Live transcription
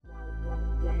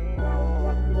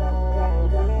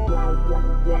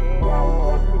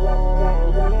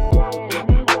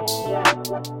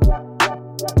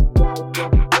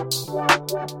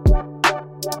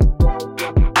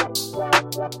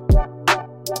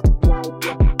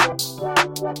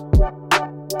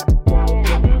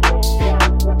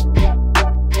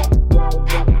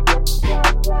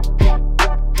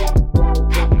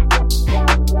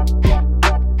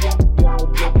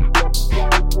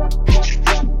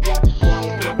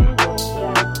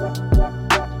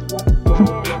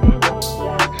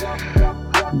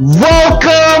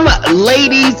Welcome,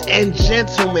 ladies and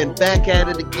gentlemen, back at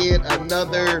it again.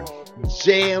 Another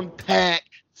jam-packed,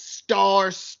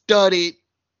 star-studded,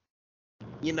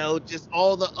 just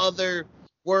all the other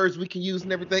words we can use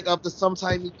and everything up to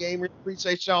Sometime Gamer.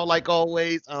 Appreciate y'all like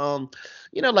always.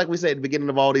 Like we said at the beginning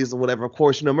of all these or whatever, of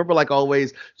course, remember like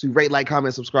always to rate, like,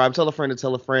 comment, subscribe, tell a friend to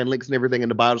tell a friend, links and everything in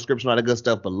the bio description, all the good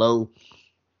stuff below.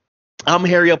 I'm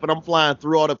Harry up and I'm flying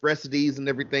through all the rest of these and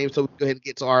everything. So we go ahead and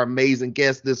get to our amazing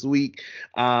guest this week.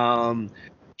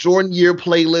 Jordan Year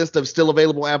playlist of still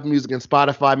available Apple Music and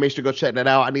Spotify. Make sure to go check that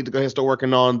out. I need to go ahead and start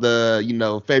working on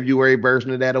the, February version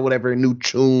of that or whatever, new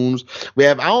tunes.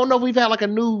 I don't know if we've had like a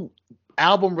new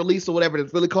album release or whatever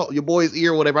that's really called Your Boy's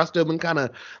Ear or whatever. I still been kind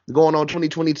of going on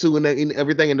 2022 and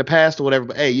everything in the past or whatever.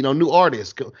 But hey, new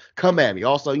artists, come at me.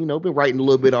 Also, been writing a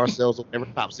little bit ourselves or whatever,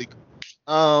 top secret.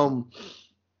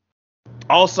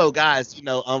 Also, guys,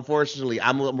 unfortunately,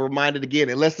 I'm reminded again,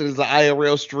 unless there's an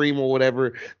IRL stream or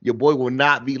whatever, your boy will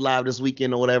not be live this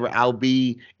weekend or whatever. I'll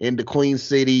be in the Queen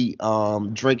City,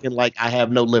 drinking like I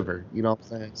have no liver. You know what I'm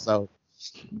saying? So,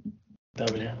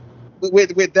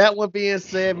 with that one being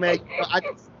said, man,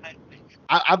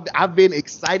 I've been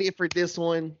excited for this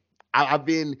one. I've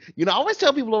been, I always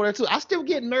tell people over there too. I still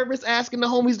get nervous asking the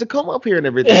homies to come up here and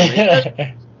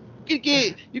everything. You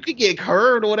could get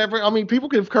curved or whatever. I mean, people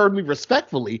could have curved me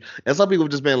respectfully, and some people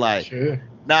have just been like, sure.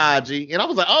 Nah, G. And I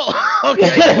was like, oh,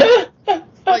 okay.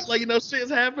 like shit's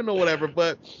happened or whatever.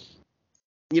 But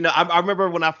I remember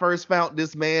when I first found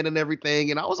this man and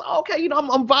everything, and I was like, okay,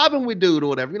 I'm vibing with dude or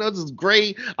whatever. This is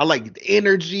great. I like the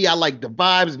energy, I like the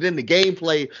vibes, and then the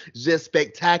gameplay is just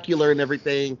spectacular and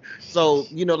everything. So,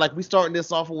 like we starting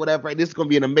this off or whatever, and this is gonna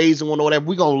be an amazing one or whatever.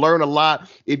 We're gonna learn a lot.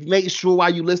 If make sure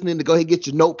while you listening to go ahead and get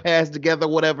your notepads together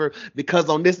or whatever, because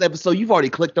on this episode you've already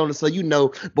clicked on it, so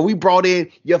but we brought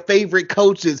in your favorite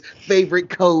coach's favorite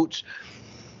coach.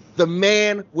 The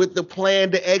man with the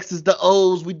plan, the X's, the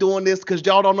O's. We doing this because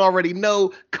y'all don't already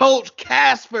know. Coach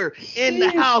Casper in the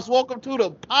house. Welcome to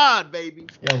the pod, baby.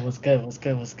 Yo, what's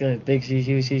good? Big, she's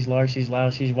huge, she's large, she's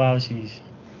loud, she's wild,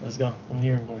 Let's go. I'm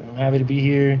here. I'm happy to be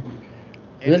here.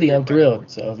 Really, I'm thrilled.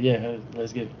 So, yeah,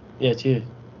 let's get it. Yeah, cheers.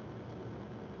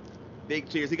 Big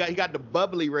cheers. He got the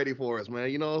bubbly ready for us, man.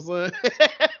 You know what I'm saying?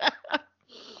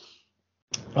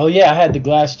 Oh, yeah, I had the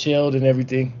glass chilled and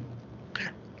everything.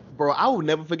 Bro, I will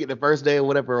never forget the first day or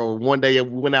whatever, or one day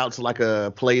we went out to like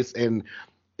a place and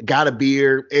got a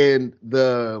beer, and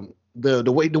the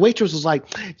waitress was like,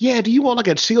 yeah, do you want like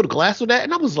a chilled glass with that?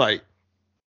 And I was like,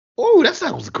 oh, that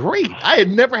sounds great. I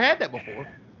had never had that before.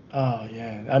 Oh,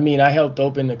 yeah. I mean, I helped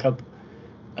open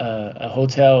a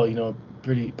hotel,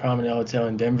 pretty prominent hotel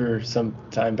in Denver some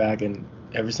time back, and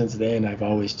ever since then, I've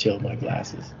always chilled my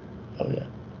glasses. Oh, yeah,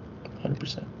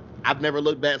 100%. I've never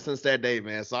looked back since that day,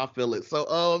 man. So I feel it.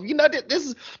 So,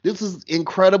 this is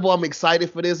incredible. I'm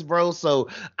excited for this, bro. So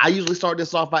I usually start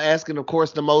this off by asking, of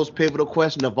course, the most pivotal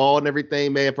question of all and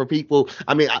everything, man. For people,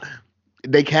 I mean,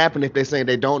 they capping if they're saying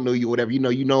they don't know you, whatever. You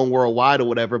know worldwide or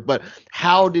whatever. But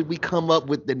how did we come up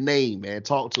with the name, man?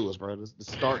 Talk to us, bro. Let's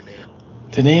start there.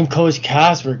 The name Coach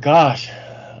Casper, gosh,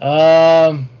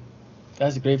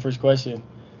 that's a great first question.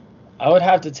 I would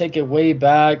have to take it way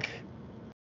back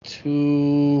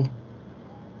to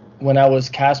when I was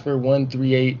Casper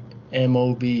 138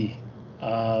 MOB.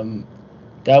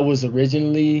 That was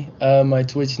originally my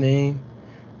Twitch name.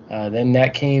 Then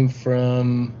that came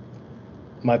from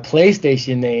my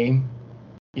PlayStation name.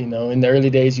 In the early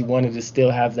days, you wanted to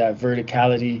still have that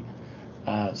verticality.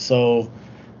 But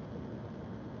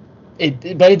it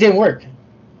didn't work.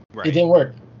 Right. It didn't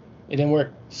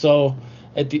work. So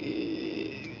at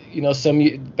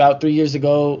about 3 years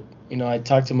ago, I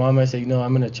talked to Mama. I said,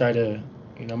 I'm gonna try to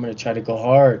go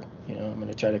hard. I'm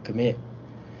gonna try to commit.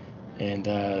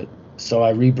 And so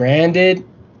I rebranded.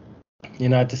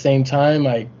 At the same time,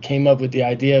 I came up with the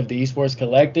idea of the Esports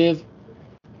Collective,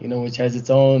 which has its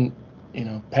own,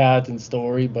 path and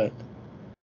story. But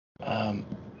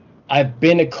I've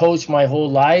been a coach my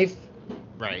whole life.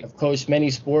 Right. I've coached many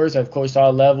sports. I've coached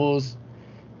all levels.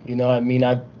 I've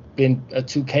been a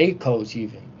 2K coach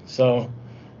even. So.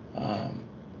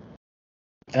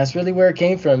 That's really where it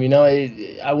came from.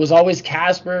 I was always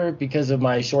Casper because of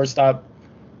my shortstop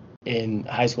in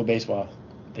high school baseball.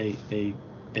 They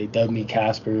dubbed me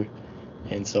Casper,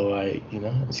 and so I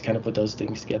just kind of put those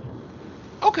things together.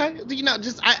 Okay,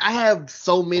 I have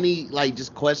so many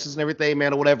just questions and everything,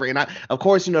 man, or whatever. And I, of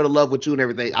course, the love with you and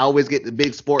everything. I always get the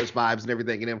big sports vibes and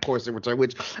everything, and then of course in return,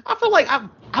 which I feel like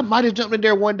I might have jumped in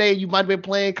there one day and you might have been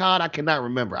playing COD. I cannot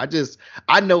remember. I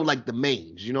know the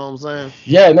mains. You know what I'm saying?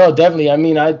 Yeah, no, definitely. I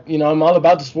mean, I'm all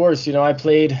about the sports. I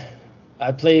played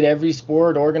I played every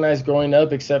sport organized growing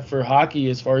up except for hockey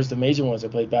as far as the major ones. I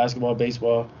played basketball,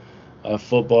 baseball,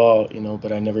 football,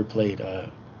 but I never played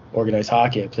organized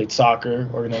hockey. I played soccer,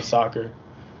 organized soccer,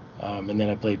 and then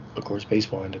I played, of course,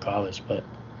 baseball into college. But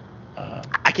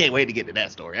I can't wait to get to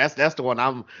that story. That's the one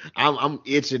I'm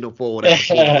itching to forward.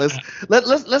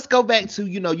 Let's go back to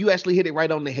you actually hit it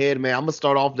right on the head, man. I'm gonna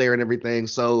start off there and everything.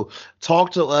 So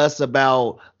talk to us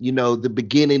about the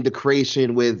beginning, the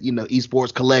creation with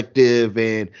Esports Collective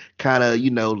and kind of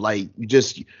like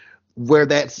just where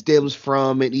that stems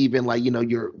from, and even like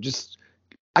you're just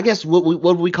I guess what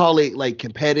we call it, like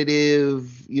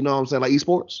competitive. You know what I'm saying, like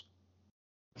esports.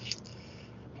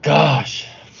 Gosh.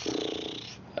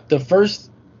 The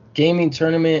first gaming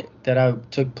tournament that I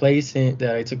took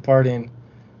part in,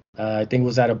 I think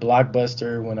was at a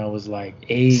Blockbuster when I was like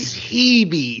 8.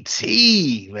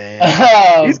 TBT,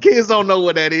 man. These kids don't know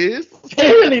what that is.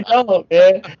 They really don't,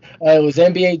 man. It was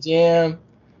NBA Jam.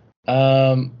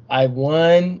 I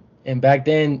won, and back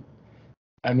then,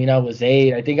 I mean, I was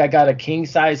 8. I think I got a king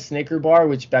size Snicker bar,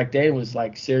 which back then was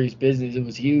like serious business. It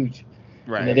was huge.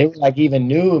 Right. They were like even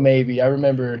new, maybe. I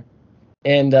remember.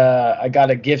 And I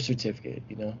got a gift certificate,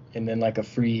 and then like a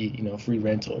free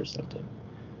rental or something.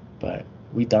 But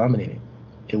we dominated.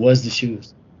 It was the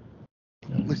shoes.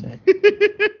 You know what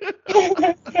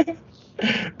I'm saying?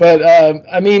 But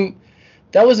I mean,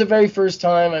 that was the very first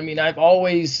time. I mean, I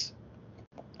always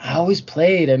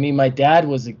played. I mean, my dad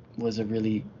was a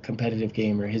really competitive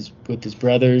gamer. With his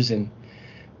brothers, and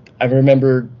I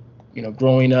remember,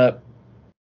 growing up,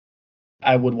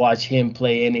 I would watch him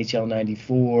play NHL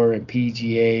 94 and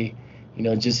PGA,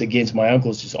 just against my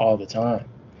uncles just all the time,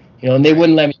 and they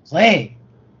wouldn't let me play.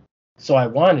 So I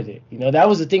wanted it. That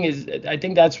was the thing is, I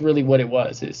think that's really what it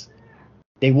was, is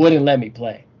they wouldn't let me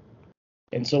play.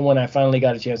 And so when I finally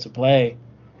got a chance to play,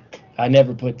 I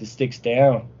never put the sticks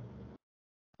down,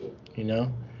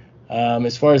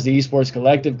 As far as the Esports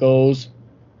Collective goes,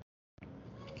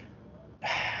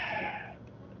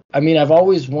 I mean, I've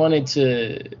always wanted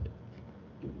to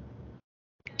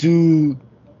do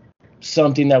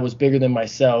something that was bigger than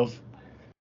myself.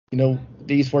 The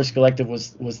Esports Collective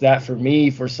was that for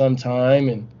me for some time,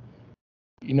 and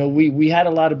we had a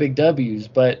lot of big W's,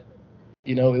 but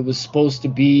it was supposed to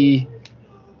be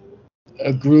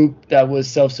a group that was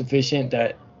self-sufficient,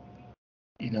 that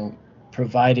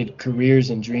provided careers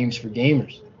and dreams for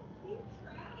gamers.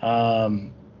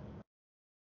 I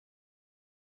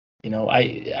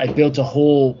built a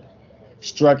whole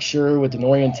structure with an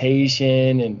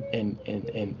orientation and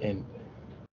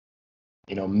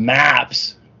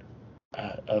maps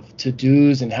of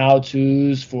to-dos and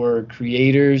how-tos for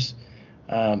creators,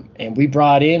 and we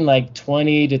brought in like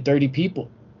 20 to 30 people.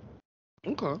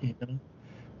 Okay.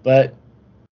 But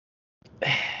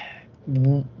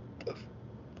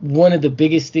one of the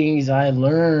biggest things I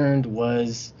learned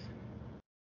was,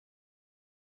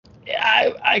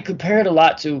 I compare it a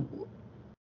lot to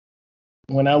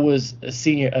when I was a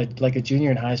senior, like a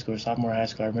junior in high school or sophomore in high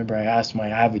school. I remember I asked my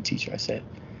Avid teacher, I said,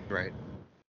 right,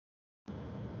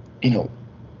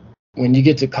 when you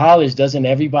get to college, doesn't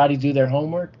everybody do their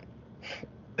homework?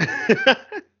 And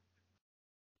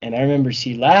I remember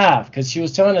she laughed because she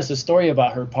was telling us a story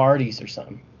about her parties or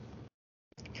something.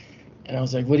 And I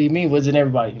was like, what do you mean? Wasn't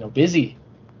everybody, busy?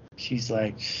 She's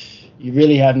like, you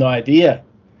really have no idea.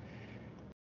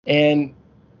 And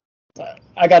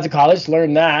I got to college,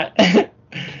 learned that,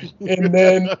 and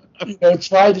then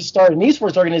tried to start an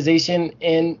esports organization.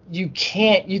 And you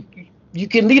can't, you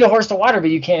can lead a horse to water,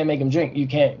 but you can't make them drink. You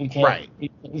can't. Right. You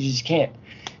just can't.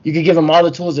 You can give them all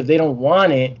the tools. If they don't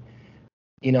want it,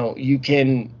 you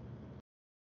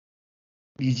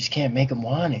just can't make them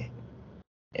want it.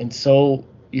 And so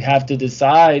you have to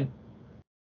decide,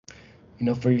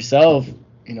 for yourself,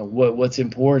 what's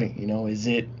important. Is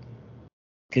it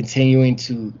continuing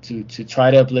to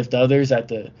try to uplift others at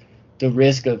the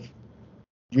risk of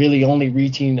really only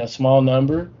reaching a small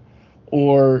number,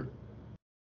 or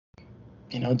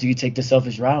do you take the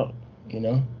selfish route,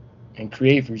 and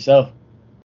create for yourself?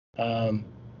 And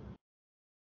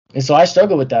so I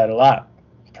struggle with that a lot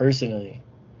personally,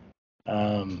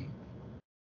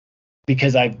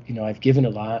 because I've given a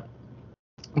lot,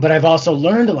 but I've also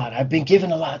learned a lot. I've been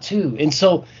given a lot too, and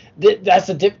so that's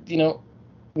the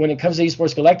when it comes to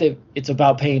Esports Collective, it's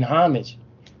about paying homage,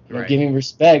 right, giving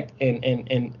respect,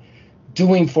 and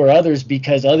doing for others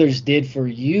because others did for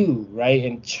you, right?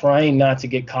 And trying not to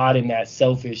get caught in that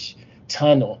selfish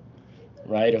tunnel,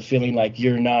 right? Of feeling like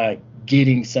you're not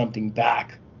getting something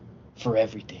back for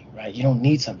everything, right? You don't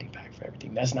need something back for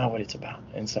everything. That's not what it's about.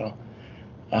 And so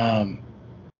the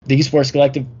Esports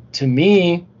Collective, to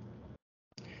me,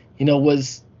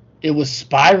 was it was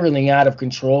spiraling out of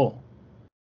control.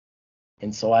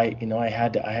 And so I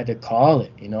had to call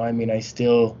it. I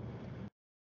still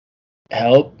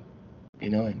help,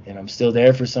 and I'm still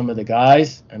there for some of the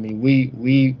guys.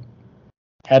 We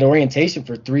had orientation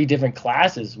for 3 different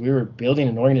classes. We were building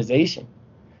an organization.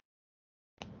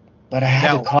 But I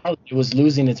had to call it. It was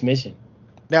losing its mission.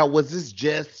 Now, was this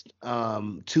just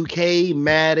 2K,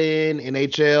 Madden,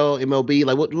 NHL, MLB?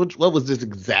 Like, what was this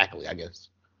exactly, I guess?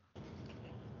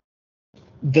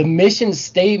 The mission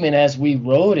statement as we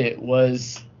wrote it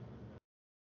was,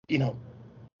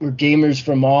 we're gamers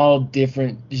from all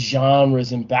different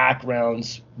genres and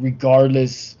backgrounds,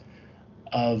 regardless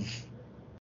of,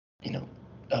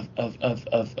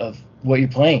 of what you're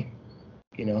playing.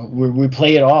 We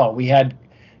play it all. We had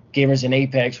gamers in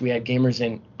Apex. We had gamers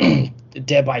in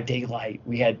Dead by Daylight.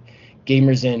 We had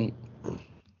gamers in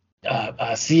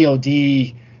COD.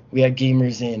 We had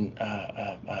gamers in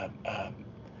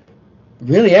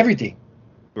really everything.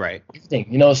 Right.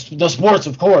 Everything. The sports,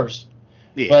 of course.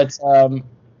 Yeah. But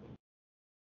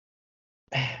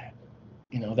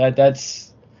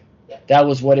that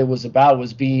was what it was about,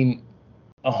 was being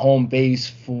a home base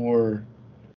for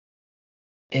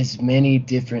as many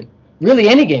different, really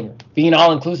any gamer, being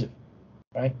all inclusive,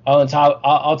 right? All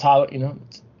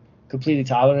tolerant, completely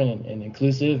tolerant and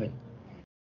inclusive,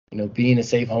 and being a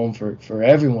safe home for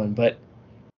everyone. But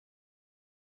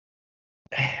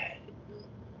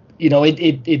it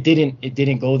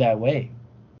didn't go that way.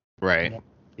 Right.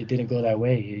 It didn't go that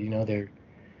way.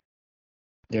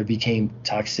 There became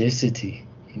toxicity,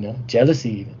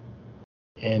 jealousy even.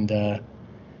 And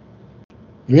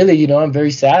really, I'm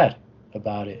very sad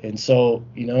about it. And so,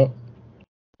 I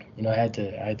had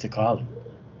to call it.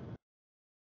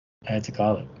 I had to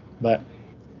call it. But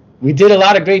we did a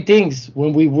lot of great things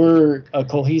when we were a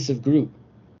cohesive group,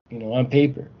 on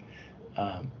paper.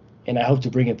 And I hope to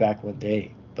bring it back one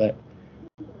day. But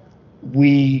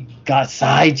we got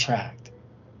sidetracked.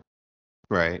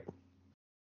 Right.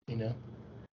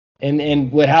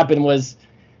 And what happened was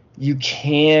you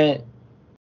can't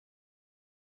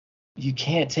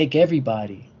take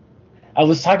everybody. I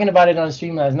was talking about it on the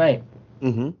stream last night.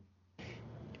 Mm-hmm.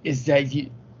 Is that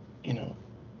you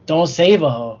don't save a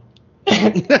hoe.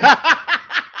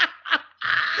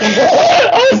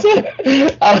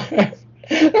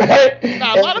 Right?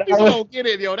 Nah, a lot of people don't get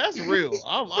it, yo. That's real.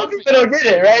 Some people don't get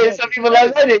it, right? Some people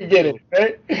last night didn't get it,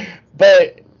 right?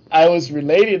 But I was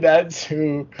relating that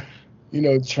to,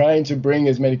 trying to bring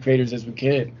as many creators as we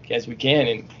can,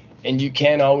 and you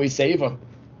can't always save them.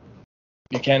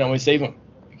 You can't always save them.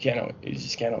 You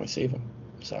just can't always save them.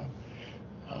 So.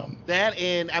 That,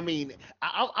 and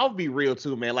I'll be real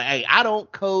too, man. Like, hey, I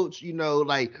don't coach,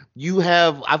 like you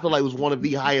have. I feel like it was one of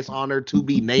the highest honor to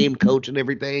be named coach and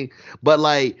everything. But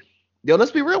like,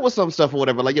 let's be real with some stuff or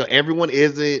whatever. Like, everyone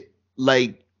isn't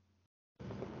like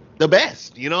the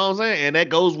best. You know what I'm saying? And that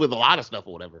goes with a lot of stuff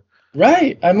or whatever.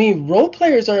 Right. Role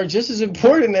players are just as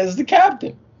important as the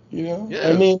captain. Yeah.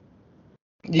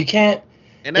 You can't.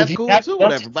 And that's cool too,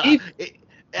 whatever. But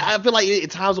I feel like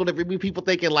at times whenever people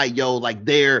thinking like, yo, like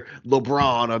they're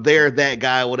LeBron or they're that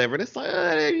guy or whatever, and it's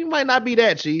like, you might not be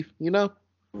that, Chief,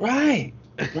 Right.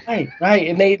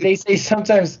 And they say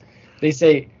sometimes,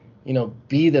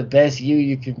 be the best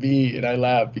you can be. And I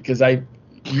laugh because I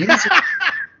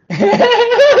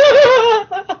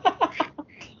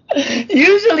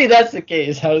usually that's the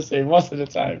case. I would say most of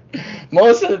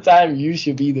the time you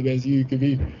should be the best you can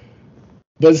be.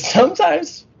 But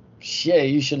sometimes, shit,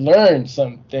 you should learn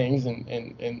some things and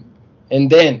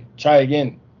then try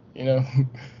again,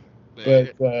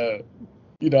 But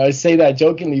I say that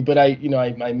jokingly, but I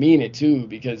mean it too,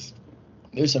 because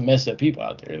there's some messed up people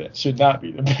out there that should not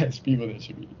be the best people that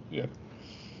should be.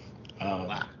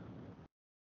 Wow.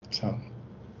 So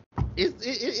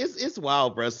it's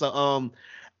wild, bro. So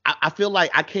I feel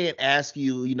like I can't ask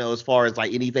you, as far as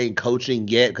like anything coaching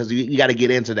yet, because you got to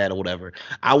get into that or whatever.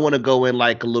 I want to go in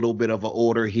like a little bit of an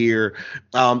order here.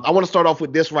 I want to start off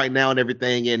with this right now and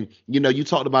everything. And, you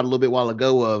talked about a little bit while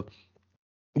ago of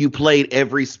you played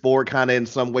every sport kind of in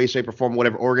some way, shape, or form,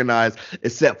 whatever, organized,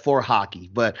 except for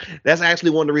hockey. But that's actually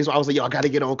one of the reasons why I was like, yo, I got to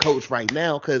get on coach right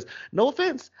now, because no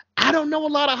offense, I don't know a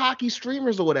lot of hockey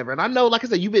streamers or whatever. And I know, like I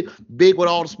said, you've been big with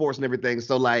all the sports and everything.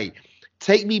 So like,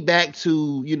 take me back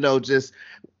to, just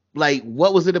like,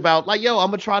 what was it about? Like, yo, I'm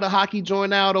going to try the hockey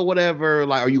joint out or whatever.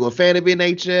 Like, are you a fan of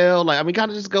NHL? Like,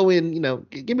 kind of just go in,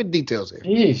 give me the details here.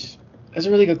 Jeez, that's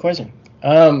a really good question.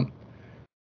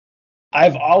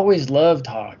 I've always loved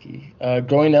hockey.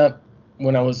 Growing up,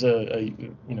 when I was a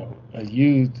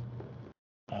youth,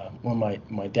 when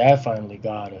my dad finally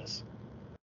got us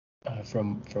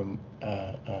from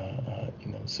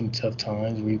some tough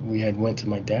times. We had went to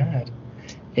my dad,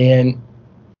 and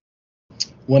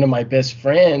one of my best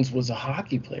friends was a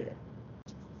hockey player,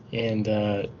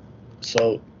 and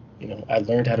so I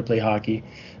learned how to play hockey.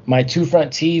 My two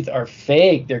front teeth are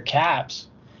fake; they're caps.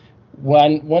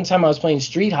 One time I was playing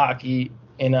street hockey,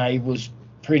 and I was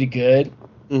pretty good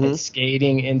at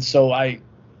skating, and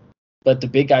but the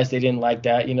big guys, they didn't like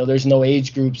that. There's no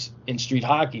age groups in street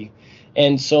hockey.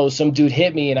 And so some dude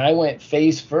hit me, and I went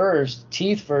face first,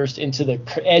 teeth first, into the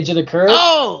edge of the curb.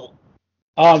 Oh,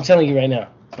 I'm telling you right now.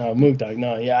 No, move, dog.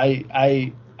 No, yeah,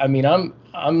 I mean,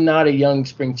 I'm not a young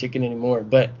spring chicken anymore,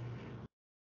 but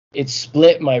it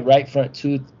split my right front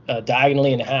tooth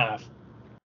diagonally in half.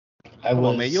 Come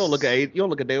on, man. You don't look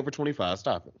a day over 25.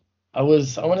 Stop it. I want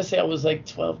to say I was like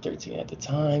 12, 13 at the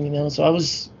time, so I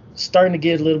was starting to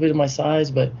get a little bit of my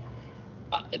size, but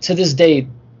to this day,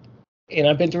 and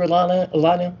I've been through a lot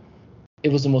now, it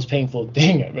was the most painful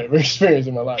thing I've ever experienced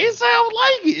in my life. It sounds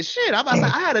like it. Shit, I'm about to say,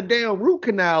 I had a damn root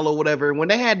canal or whatever. When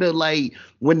they had to,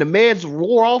 when the meds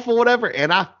wore off or whatever,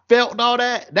 and I felt all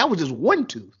that was just one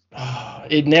tooth.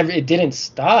 It didn't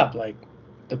stop,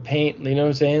 the pain, you know what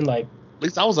I'm saying? At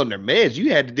least I was under meds.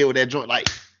 You had to deal with that joint,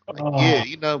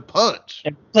 punch.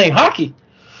 And playing hockey.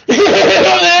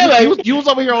 You was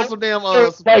over here on some damn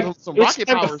some rocket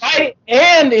power shit.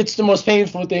 And it's the most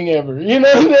painful thing ever. You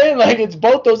know what I'm saying? It's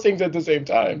both those things at the same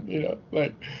time.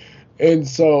 And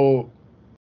so,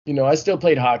 I still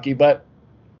played hockey, but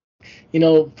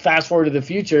fast forward to the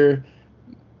future.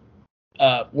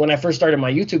 When I first started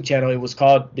my YouTube channel, it was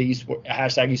called the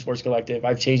 #eSports Collective.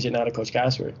 I've changed it now to Coach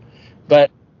Casper.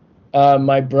 But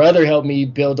my brother helped me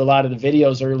build a lot of the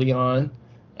videos early on.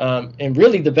 And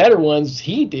really the better ones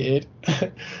he did.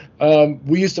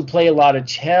 We used to play a lot of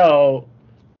Chell.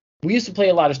 We used to play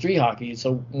a lot of street hockey.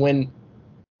 So when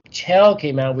Chell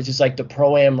came out, which is like the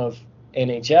pro-am of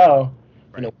NHL,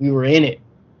 we were in it.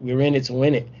 We were in it to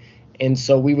win it. And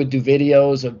so we would do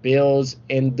videos of builds,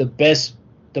 and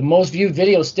the most viewed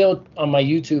video still on my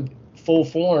YouTube full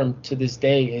form to this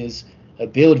day is a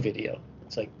build video.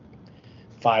 It's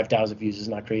 5,000 views. It's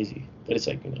not crazy, but it's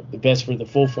the best for the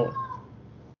full form.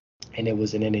 And it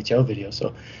was an NHL video.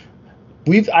 So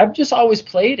I've just always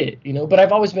played it, but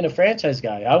I've always been a franchise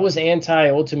guy. I was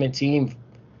anti-Ultimate Team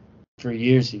for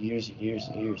years and years and years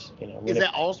and years. Is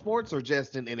that all sports or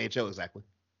just in NHL exactly?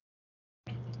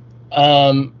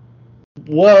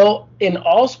 Well, in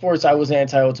all sports, I was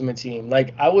anti-Ultimate Team.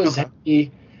 I was a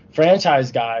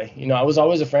franchise guy. I was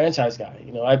always a franchise guy.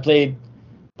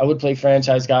 I would play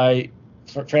franchise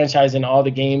in all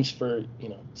the games for,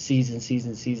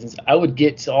 seasons. I would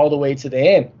get all the way to the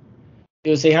end. They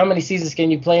would say, how many seasons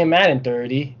can you play in Madden?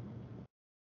 30.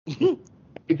 You've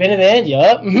been to the end?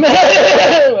 Yup. How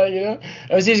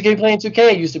many seasons can you play in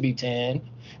 2K? It used to be 10.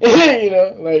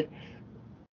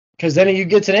 Because then you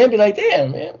get to the end and be like,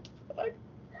 damn, man.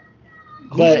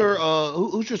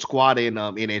 Who's your squad in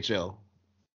NHL?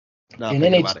 In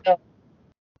NHL,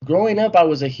 growing up, I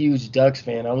was a huge Ducks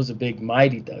fan. I was a big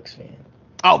Mighty Ducks fan.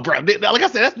 Oh, bro, like I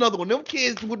said, that's another one. Them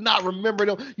kids would not remember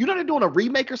them. You know they're doing a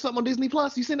remake or something on Disney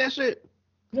Plus? You seen that shit?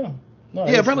 No.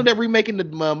 Yeah, apparently they're remaking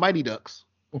the Mighty Ducks.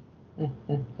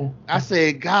 I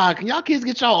said, God, can y'all kids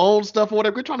get y'all own stuff or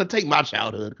whatever? We're trying to take my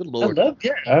childhood. Good Lord.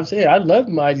 I love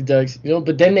Mighty Ducks,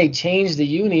 but then they changed the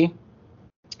uni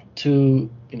to,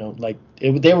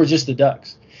 they were just the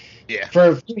Ducks. Yeah. For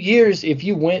a few years, if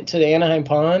you went to the Anaheim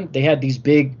Pond, they had these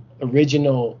big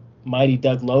original Mighty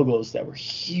Duck logos that were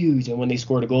huge, and when they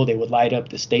scored a goal, they would light up.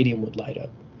 The stadium would light up.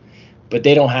 But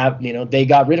they don't have, they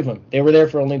got rid of them. They were there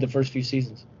for only the first few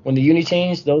seasons. When the uni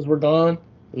changed, those were gone.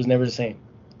 It was never the same.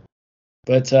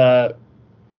 But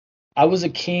I was a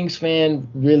Kings fan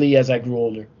really as I grew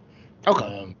older.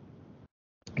 Okay.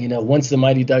 Once the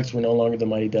Mighty Ducks were no longer the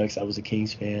Mighty Ducks, I was a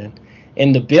Kings fan.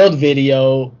 And the build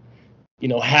video,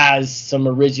 has some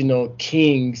original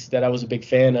Kings that I was a big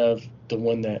fan of. The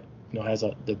one that has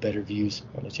the better views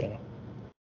on the channel.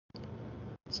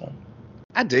 So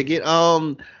I dig it.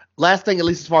 Last thing, at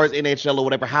least as far as NHL or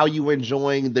whatever, how you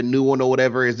enjoying the new one or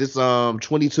whatever? Is this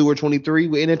 22 or 23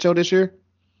 with NHL this year?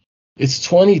 It's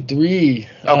 23.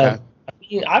 Okay.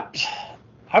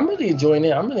 I'm really enjoying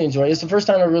it. It's the first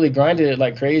time I really grinded it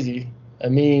like crazy.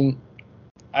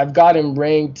 I've got him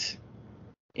ranked,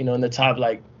 in the top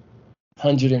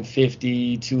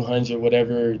 150, 200,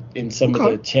 whatever in some of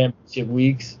the championship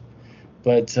weeks.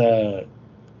 But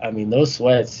those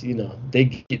sweats,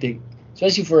 they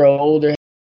especially for an older,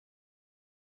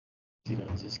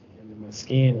 just under my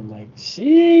skin. I'm like,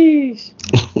 sheesh.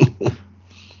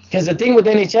 Because the thing with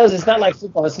NHL is it's not like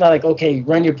football. It's not like, okay,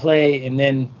 run your play and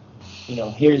then,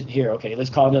 Okay, let's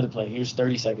call another play. Here's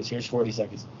 30 seconds. Here's 40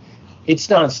 seconds. It's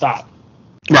nonstop.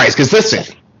 Right, it's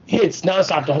consistent. It's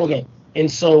nonstop the whole game. And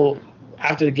so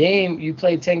after the game, you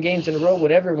play 10 games in a row,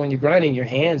 whatever. When you're grinding, your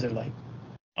hands are like,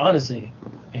 honestly,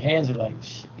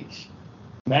 sheesh,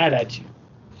 mad at you.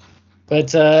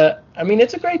 But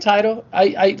it's a great title.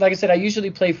 I like I said, I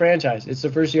usually play franchise. It's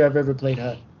the first year I've ever played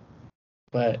HUD,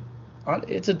 but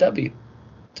it's a W.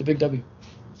 It's a big W.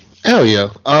 Hell yeah.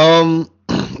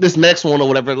 This next one or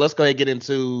whatever, let's go ahead and get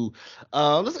into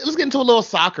let's get into a little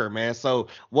soccer, man. So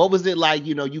what was it like,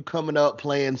 you coming up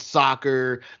playing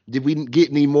soccer? Did we get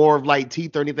any more of like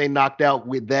teeth or anything knocked out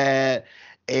with that?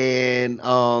 And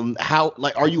how,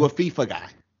 like, are you a FIFA guy?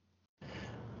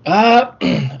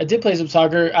 I did play some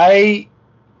soccer.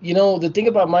 The thing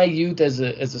about my youth as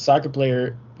a soccer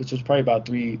player, which was probably about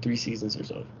three seasons or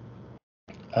so,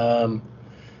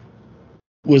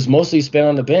 was mostly spent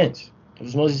on the bench. It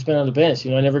was mostly spent on the bench.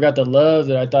 I never got the love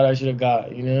that I thought I should have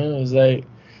got. It was like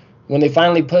when they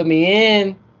finally put me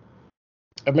in.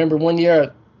 I remember one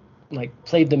year, I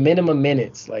played the minimum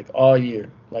minutes all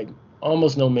year,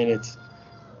 almost no minutes.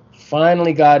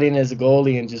 Finally got in as a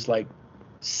goalie and just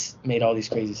made all these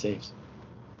crazy saves.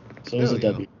 So it was a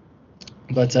W.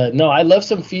 But no, I love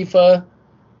some FIFA.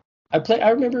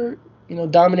 I remember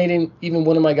dominating even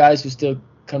one of my guys who still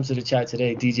comes to the chat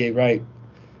today, DJ Wright.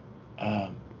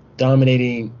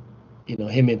 Dominating,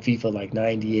 him in FIFA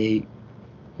 98,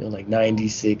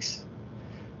 96.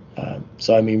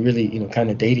 So really,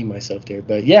 kind of dating myself there.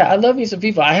 But yeah, I love me some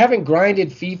FIFA. I haven't grinded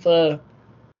FIFA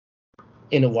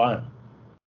in a while.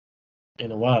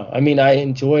 I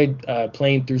enjoyed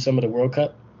playing through some of the World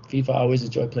Cup. FIFA, I always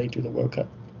enjoy playing through the World Cup.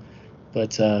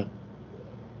 But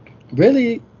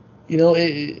really,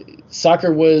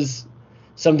 soccer was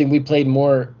something we played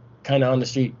more kind of on the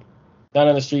street. Not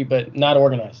on the street, but not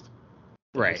organized.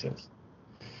 Right.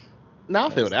 No, I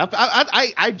feel that.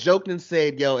 I joked and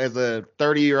said, as a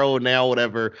 30-year-old now,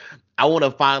 whatever, I want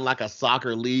to find a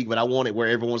soccer league, but I want it where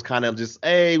everyone's kind of just,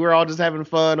 hey, we're all just having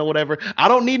fun or whatever. I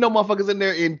don't need no motherfuckers in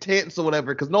there intense or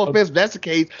whatever, because no offense, if that's the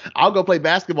case, I'll go play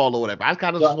basketball or whatever. I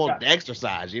kind of just want the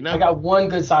exercise, I got one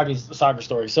good soccer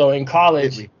story. So in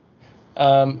college,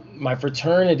 my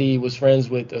fraternity was friends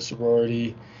with a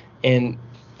sorority, and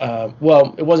it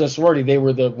wasn't a sorority. They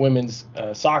were the women's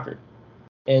soccer.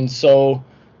 And so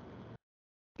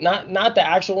not the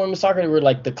actual women's soccer, they were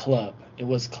the club. It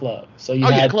was club. So you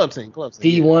had club team.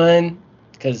 D1,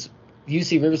 because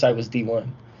UC Riverside was D1.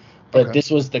 But this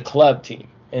was the club team.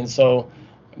 And so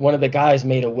one of the guys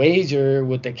made a wager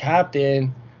with the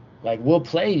captain, we'll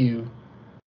play you.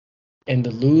 And the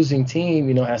losing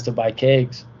team, has to buy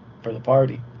kegs for the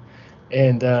party.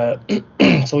 And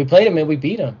so we played him and we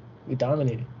beat him. We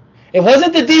dominated. It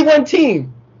wasn't the D1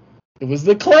 team. It was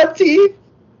the club team.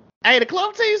 Hey, the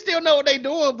club team still know what they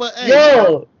doing, but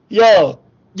hey. Yo.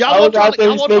 Y'all was out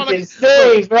there making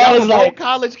saves, bro. I was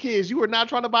college kids. You were not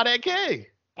trying to buy that keg.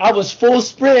 I was full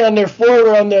sprint on their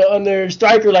forward, on their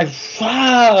striker,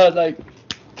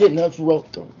 getting up for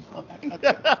rope.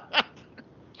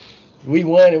 We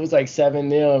won. It was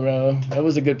 7-0, bro. That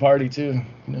was a good party too.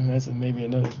 That's maybe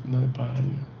another party.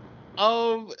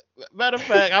 Matter of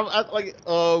fact,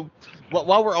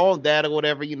 while we're on that or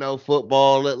whatever,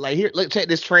 football, let's check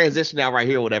this transition out right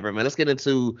here, whatever, man. Let's get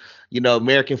into,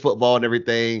 American football and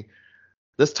everything.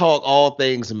 Let's talk all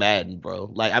things Madden,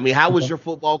 bro. How was your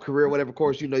football career, whatever? Of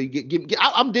course, you get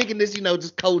I'm digging this,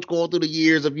 just coach going through the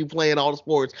years of you playing all the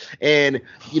sports and,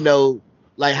 how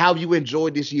have you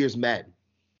enjoyed this year's Madden?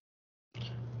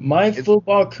 My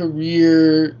football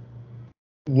career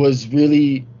was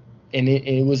really, and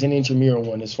it was an intramural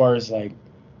one as far as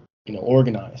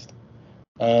organized.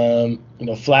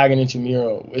 Flag and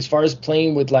intramural. As far as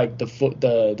playing with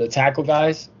the tackle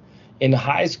guys in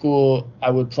high school, I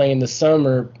would play in the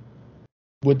summer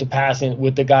with the passing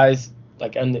with the guys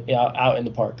out in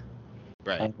the park.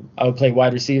 Right. I would play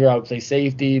wide receiver. I would play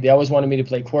safety. They always wanted me to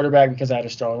play quarterback because I had a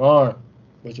strong arm,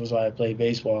 which was why I played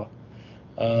baseball.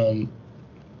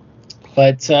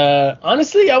 But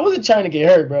honestly, I wasn't trying to get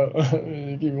hurt, bro.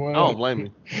 I don't blame you.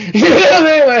 You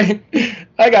know what I mean?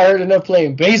 I got hurt enough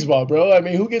playing baseball, bro.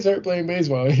 Who gets hurt playing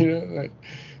baseball?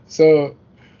 So,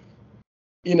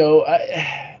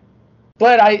 I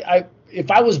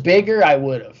if I was bigger, I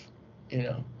would have.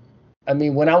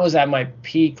 When I was at my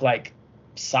peak,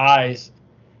 size.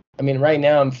 Right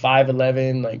now I'm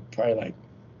 5'11", probably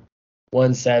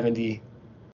 170,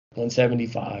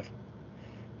 175.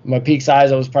 My peak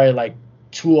size, I was probably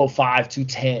 205,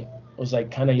 210. I was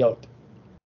kind of yoked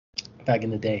back in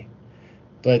the day.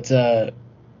 But trying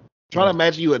to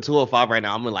imagine you at 205 right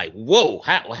now. I'm whoa,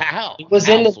 how? It was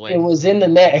in the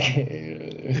neck.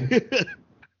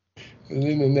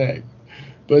 in the neck.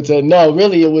 But no,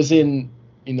 really, it was in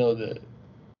the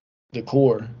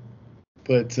core.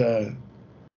 But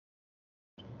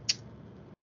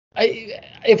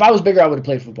if I was bigger, I would have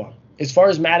played football. As far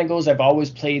as Madden goes, I've always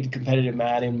played competitive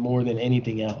Madden more than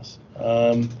anything else.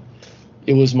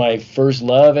 It was my first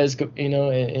love as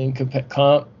in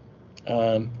comp.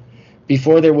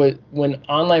 Before when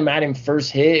online Madden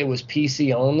first hit, it was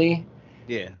PC only.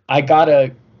 Yeah. I got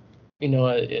a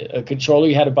controller.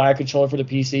 You had to buy a controller for the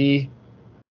PC.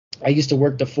 I used to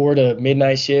work the 4 to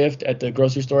midnight shift at the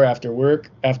grocery store after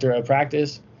a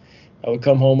practice. I would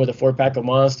come home with a 4-pack of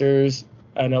Monsters,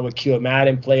 and I would cue a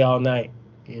Madden, play all night,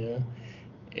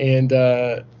 And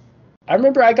I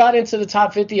remember I got into the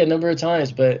top 50 a number of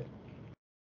times, but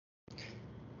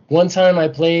one time I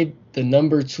played the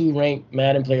number 2 ranked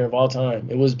Madden player of all time.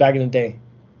 It was back in the day.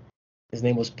 His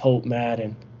name was Pope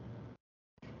Madden.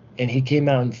 And he came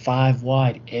out in 5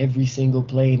 wide every single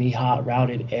play, and he hot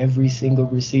routed every single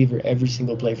receiver, every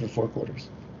single play for 4 quarters.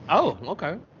 Oh,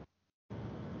 okay.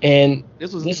 And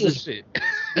this was shit.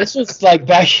 This was like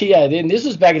back, and this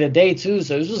was back in the day too.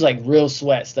 So this was like real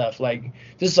sweat stuff. Like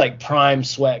this is like prime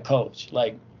sweat coach.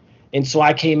 Like, and so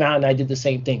I came out and I did the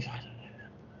same thing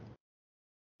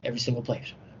every single play.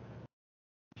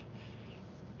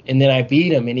 And then I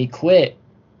beat him, and he quit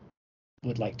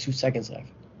with like 2 seconds left.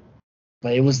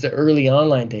 But it was the early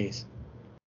online days.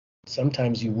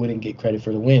 Sometimes you wouldn't get credit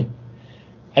for the win.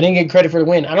 I didn't get credit for the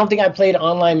win. I don't think I played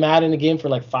online Madden again for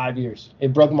like 5 years.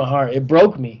 It broke my heart. It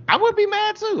broke me. I would be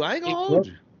mad too. I ain't gonna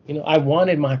hold you. I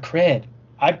wanted my cred.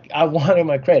 I wanted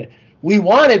my cred. We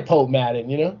wanted Pope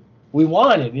Madden, We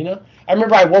wanted, I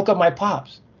remember I woke up my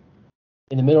pops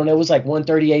in the middle, and it was like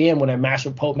 1:30 a.m. when I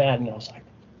mastered Pope Madden. And I was like,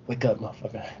 wake up,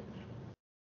 motherfucker.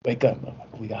 Wake up,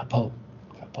 motherfucker. We got Pope.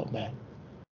 We got Pope Madden.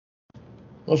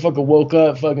 Motherfucker woke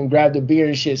up, fucking grabbed a beer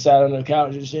and shit, sat on the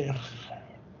couch and shit.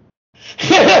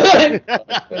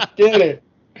 Did it.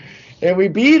 And we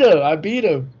beat him. I beat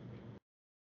him.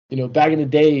 Back in the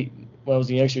day when I was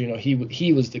a youngster,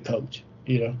 he was the coach,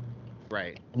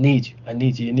 Right. I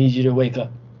need you to wake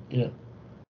up,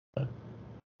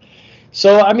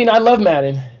 So, I mean, I love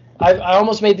Madden. I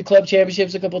almost made the club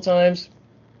championships a couple times,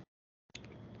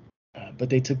 but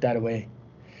they took that away.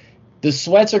 The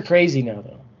sweats are crazy now,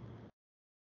 though.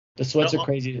 The sweats are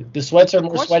crazy. The sweats are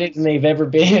more sweaty than they've ever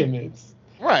been.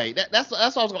 Right. That's what I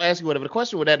was gonna ask you. Whatever the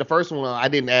question with that, the first one I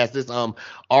didn't ask this. In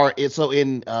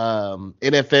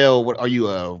NFL, what are you,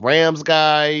 a Rams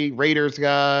guy, Raiders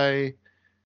guy?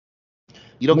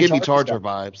 You don't give me Charger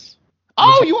vibes.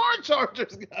 Oh, you are a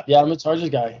Chargers guy. Yeah, I'm a Chargers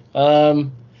guy.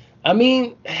 I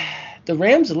mean, the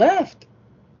Rams left.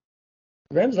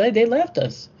 They left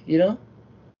us.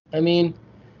 I mean,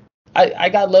 I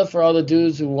got love for all the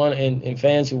dudes who want and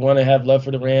fans who want to have love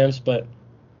for the Rams, but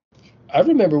I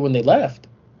remember when they left.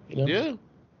 Yeah.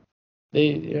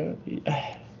 They,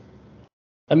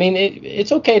 I mean,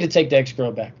 it's okay to take the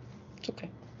ex-girl back. It's okay.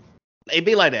 It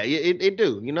be like that. It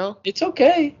do, It's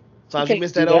okay. Sometimes you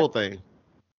miss that old thing.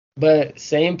 But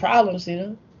same problems,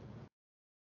 Same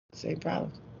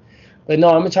problems. But no,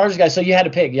 I'm a Chargers guy. So you had to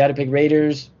pick. You had to pick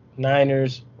Raiders,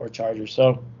 Niners, or Chargers.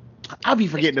 So I'll be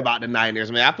forgetting about the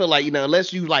Niners, man. I feel like,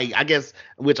 unless you like, I guess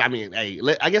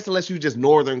unless you just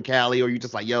Northern Cali or you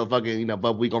just like, yo, fucking,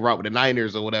 but we gonna rock with the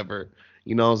Niners or whatever.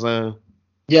 You know what I'm saying?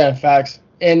 Yeah, facts.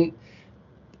 And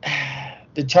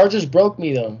the Chargers broke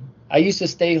me though. I used to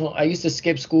stay home. I used to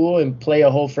skip school and play a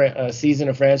whole season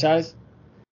of franchise.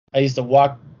 I used to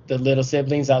walk the little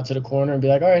siblings out to the corner and be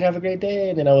like, all right, have a great day.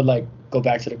 And then I would like go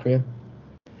back to the crib.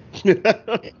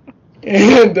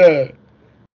 And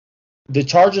the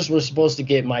Chargers were supposed to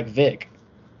get Mike Vick,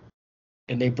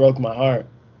 and they broke my heart.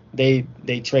 They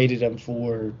traded him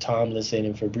for Tomlinson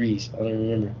and for Breeze. I don't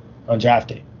remember, on draft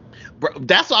day. Bro,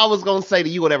 that's what I was gonna say to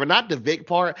you, whatever. Not the Vic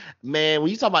part, man.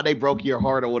 When you talk about they broke your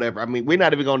heart or whatever, I mean, we're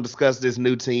not even gonna discuss this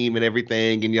new team and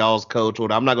everything and y'all's coach. Or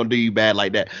I'm not gonna do you bad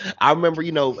like that. I remember,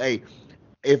 hey,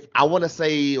 if I want to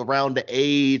say around the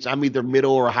age, I'm either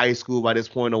middle or high school by this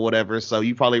point or whatever. So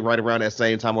you probably right around that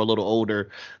same time or a little older.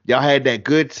 Y'all had that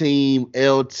good team,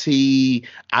 LT.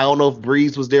 I don't know if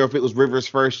Breeze was there, if it was Rivers'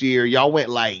 first year. Y'all went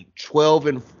like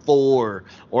 12-4 or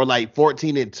like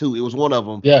 14-2. It was one of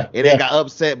them. Yeah. And then got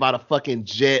upset by the fucking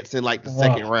Jets in like the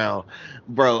second round.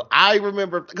 Bro, I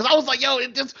remember because I was like, yo,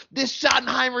 this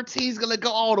Schottenheimer team's gonna go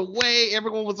all the way.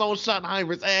 Everyone was on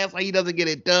Schottenheimer's ass like he doesn't get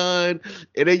it done.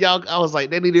 And then I was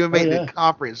like, they didn't even make the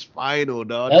conference final,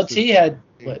 dog. LT had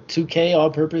what, 2K all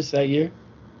purpose that year?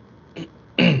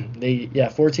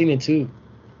 14-2.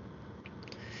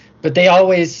 But they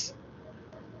always,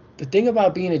 the thing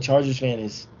about being a Chargers fan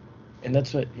is And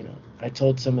that's what, I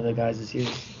told some of the guys this year.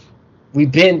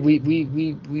 We've been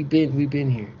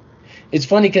here. It's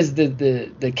funny because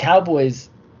the Cowboys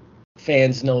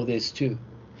fans know this too.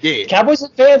 Yeah. Cowboys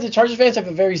fans and Chargers fans have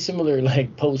a very similar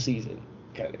like postseason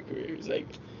kind of career. It's like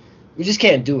we just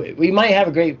can't do it. We might have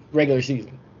a great regular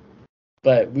season,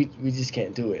 but we just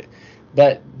can't do it.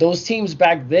 But those teams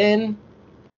back then,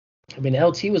 I mean,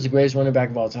 LT was the greatest running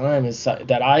back of all time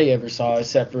that I ever saw,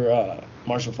 except for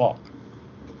Marshall Faulk.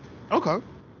 Okay.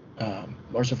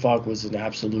 Marshall Faulk was an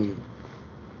absolute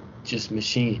just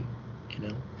machine,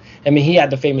 I mean, he had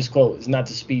the famous quote: "It's not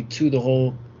the speed to the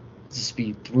hole, it's the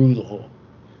speed through the hole."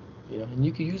 And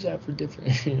you can use that for different.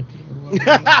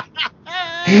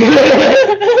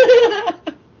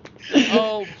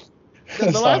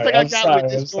 The last thing I got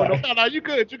with this one. No, you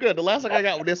good. The last thing I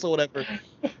got with this or whatever.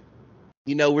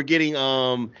 We're getting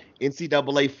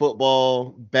NCAA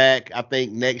football back, I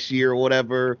think, next year or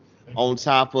whatever. On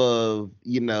top of,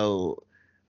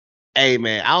 hey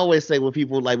man, I always say when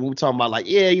people when we talking about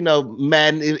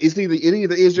Madden, it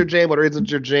either is your jam or it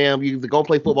isn't your jam. You either gonna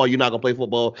play football, you're not gonna play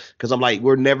football. Because I'm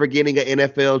we're never getting an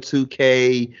NFL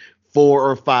 2K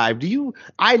 4 or 5.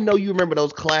 I know you remember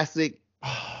those classic.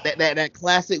 That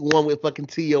classic one with fucking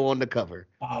T.O. on the cover.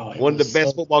 One of the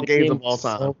best football games of all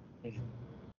time.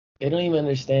 They don't even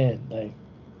understand.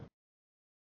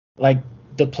 Like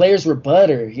the players were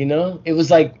butter, It was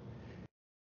like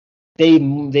they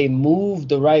moved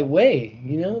the right way,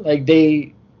 Like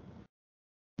they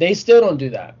still don't do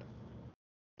that.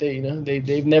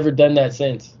 They've never done that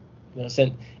since.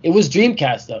 Since it was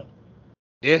Dreamcast though.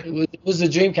 Yeah. It was the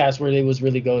Dreamcast where they was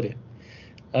really goated.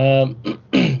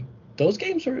 Those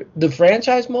games were the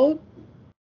franchise mode,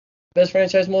 best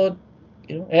franchise mode,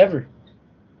 ever.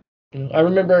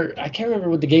 I can't remember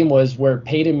what the game was where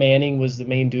Peyton Manning was the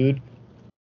main dude.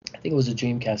 I think it was a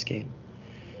Dreamcast game.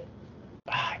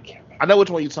 I can't remember. I know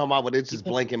which one you're talking about, but it's just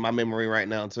blanking my memory right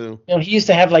now too. He used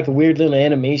to have a weird little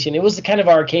animation. It was the kind of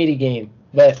arcadey game,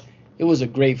 but it was a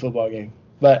great football game.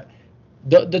 But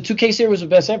the 2K series was the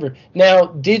best ever. Now,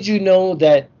 did you know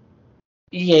that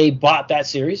EA bought that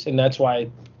series and that's why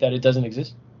that it doesn't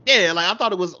exist? Yeah, I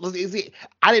thought it was.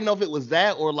 I didn't know if it was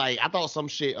that or I thought some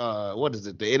shit. What is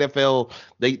it? The NFL,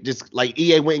 they just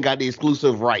EA went and got the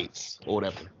exclusive rights or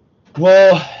whatever.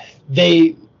 Well,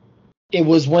 it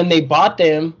was when they bought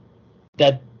them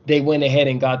that they went ahead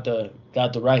and got the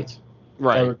rights.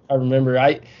 Right. I remember.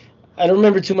 I don't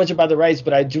remember too much about the rights,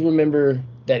 but I do remember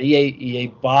that EA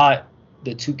bought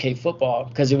the 2K football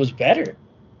because it was better.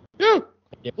 Yeah.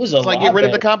 It was a lot get rid better.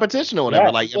 of the competition or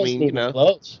whatever. Yeah,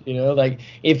 close.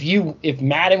 If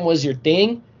Madden was your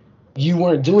thing, you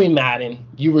weren't doing Madden.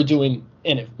 You were doing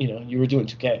you were doing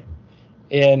 2K.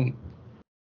 And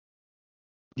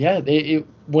yeah,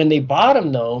 when they bought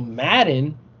them though,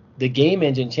 Madden, the game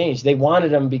engine changed. They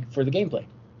wanted them for the gameplay.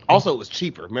 Also, it was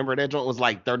cheaper. Remember that joint was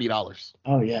 $30.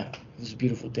 Oh yeah, it was a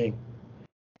beautiful thing.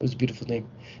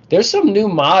 There's some new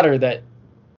modder that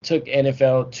took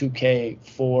NFL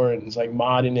 2K4 and it's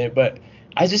modding it, but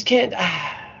I just can't.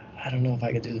 I don't know if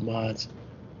I could do the mods.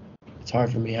 It's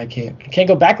hard for me. I can't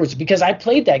go backwards because I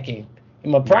played that game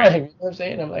in my prime. You know what I'm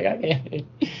saying? I'm I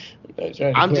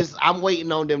can't. I'm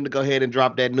waiting on them to go ahead and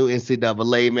drop that new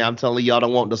NCAA, man. I'm telling y'all,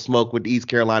 don't want the smoke with the East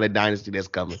Carolina Dynasty that's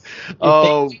coming.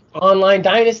 Online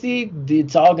Dynasty,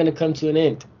 it's all gonna come to an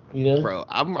end. Bro,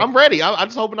 I'm ready. I'm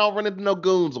just hoping I don't run into no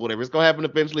goons or whatever. It's gonna happen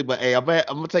eventually, but hey, I'm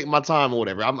gonna take my time or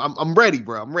whatever. I'm ready,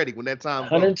 bro. I'm ready when that time.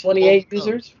 128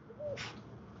 users.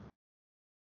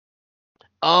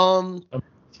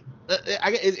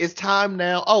 It's time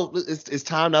now. Oh, it's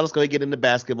time now. Let's go get into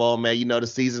basketball, man. The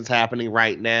season's happening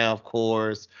right now, of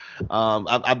course.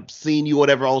 I've seen you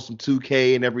whatever on some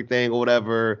 2K and everything or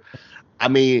whatever. I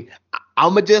mean,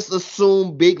 I'ma just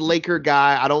assume big Laker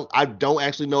guy. I don't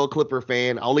actually know a Clipper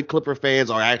fan. Only Clipper fans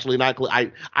are actually not.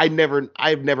 I've never met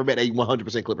a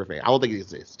 100% Clipper fan. I don't think it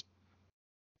exists.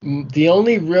 The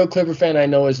only real Clipper fan I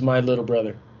know is my little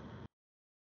brother.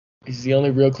 He's the only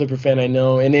real Clipper fan I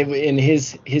know, and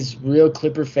his real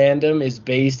Clipper fandom is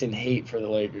based in hate for the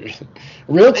Lakers.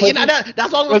 Real Clipper.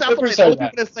 That's all I'm saying. Those people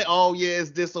that say, "Oh yeah,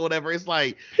 it's this or whatever." It's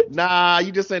nah,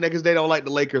 you just saying that because they don't like the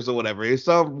Lakers or whatever. In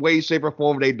some way, shape, or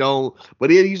form, they don't.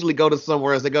 But they usually go to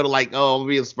somewhere else. They go to I'm gonna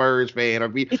be a Spurs fan or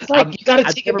be. It's you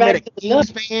gotta take it back to the Kings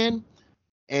fan.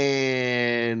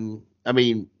 And I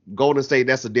mean, Golden State,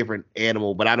 that's a different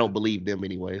animal, but I don't believe them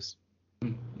anyways.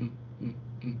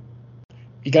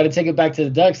 You got to take it back to the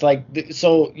Ducks.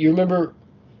 So you remember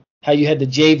how you had the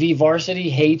JV varsity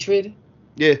hatred?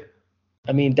 Yeah.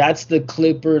 I mean, that's the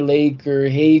Clipper Laker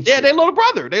hate. Yeah, they little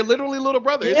brother. They literally little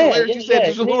brother. It's hilarious you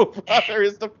said your little brother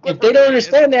is the Clipper. If they don't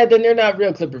understand that, then they're not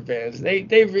real Clipper fans. They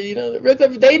you know, the real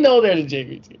Clipper, they know they're the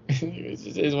JV team. It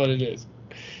just is what it is.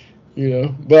 You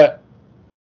know, but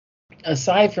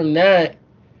aside from that,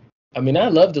 I mean, I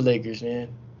love the Lakers, man.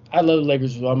 I love the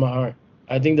Lakers with all my heart.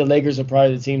 I think the Lakers are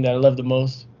probably the team that I love the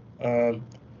most.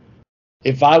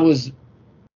 If I was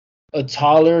a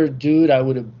taller dude, I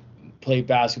would have played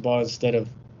basketball instead of.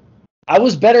 I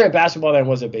was better at basketball than I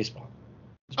was at baseball.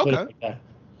 Let's put it like that.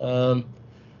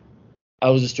 I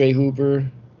was a straight hooper.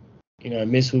 You know, I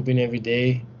miss hooping every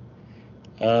day.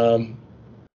 There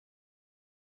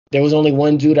was only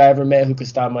one dude I ever met who could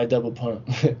stop my double pump.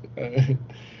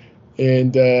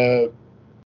 And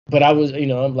but I was, you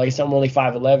know, I'm only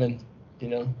 5'11", you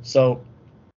know. So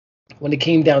when it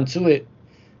came down to it,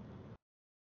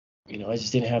 you know, I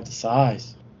just didn't have the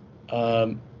size.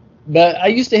 But I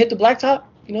used to hit the blacktop,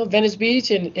 you know, Venice Beach,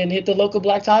 and hit the local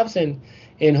blacktops and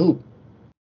hoop.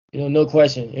 You know, no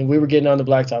question. And we were getting on the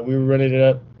blacktop. We were running it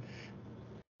up.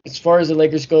 As far as the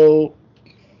Lakers go,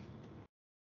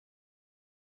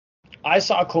 I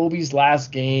saw Kobe's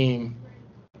last game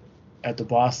at the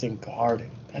Boston Garden.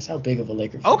 That's how big of a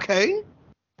Laker fan. Okay.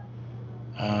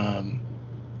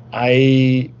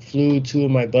 I flew two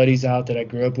of my buddies out that I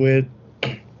grew up with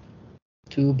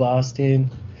to Boston.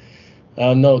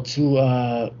 To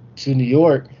New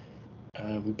York.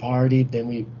 We partied, then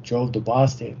we drove to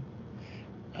Boston.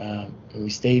 And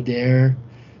we stayed there.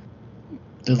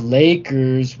 The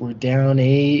Lakers were down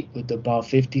 8 with about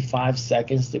 55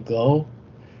 seconds to go.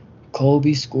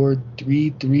 Kobe scored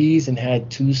 3 threes and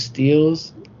had 2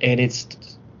 steals, and it's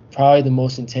probably the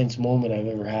most intense moment I've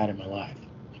ever had in my life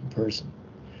in person.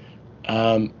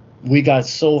 We got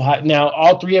so hot. Now,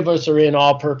 all 3 of us are in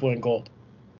all purple and gold.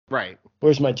 Right.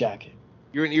 Where's my jacket?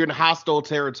 You're in hostile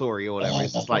territory or whatever.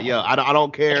 It's just like, yo, I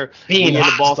don't care. Being in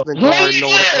the Boston Garden.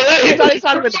 It's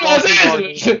not even the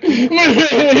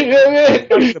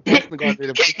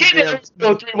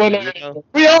Boston Garden.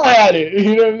 We all had it.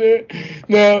 You know what I mean?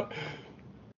 Now,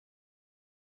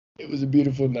 it was a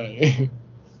beautiful night. It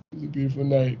was a beautiful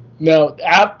night. Now,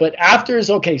 but after is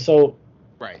okay. So,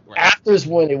 right. After is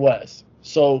when it was.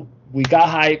 So we got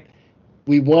hyped.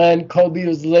 We won. Kobe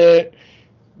was lit.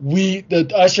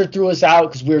 The usher threw us out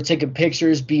because we were taking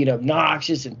pictures, being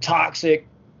obnoxious and toxic.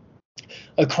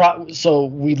 So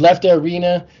we left the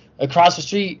arena. Across the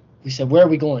street, we said, where are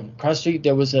we going? Across the street,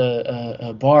 there was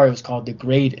a bar. It was called The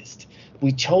Greatest.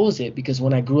 We chose it because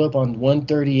when I grew up on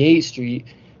 138th Street,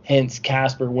 hence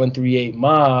Casper 138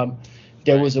 Mob,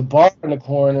 there was a bar in the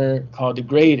corner called The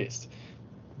Greatest.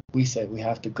 We said, we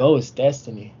have to go. It's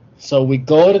destiny. So we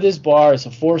go to this bar. It's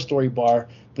a 4-story bar,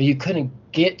 but you couldn't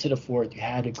get to the 4th. You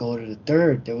had to go to the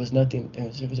 3rd. There was nothing.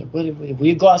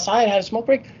 We go outside, had a smoke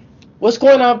break. What's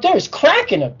going on up there? It's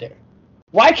cracking up there.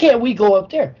 Why can't we go up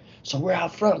there? So we're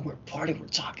out front. We're partying. We're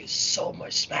talking so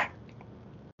much smack.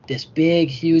 This big,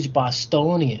 huge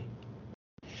Bostonian.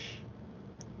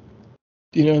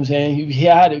 You know what I'm saying?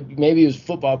 Maybe he was a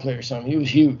football player or something. He was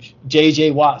huge.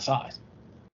 J.J. Watt size.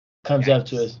 Comes up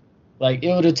to us. Like,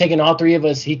 it would have taken all 3 of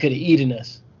us. He could have eaten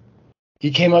us.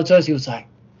 He came up to us. He was like,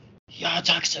 y'all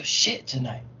talking some shit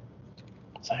tonight.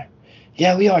 It's like,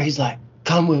 yeah, we are. He's like,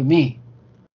 come with me.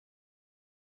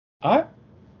 All right.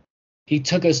 He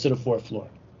took us to the 4th floor.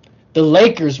 The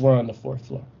Lakers were on the 4th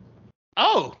floor.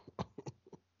 Oh.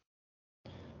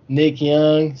 Nick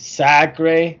Young, Sacre,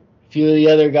 a few of the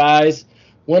other guys.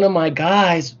 One of my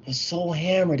guys was so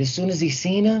hammered. As soon as he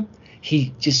seen him,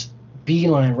 he just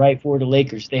beeline right for the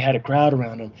Lakers. They had a crowd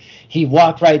around him. He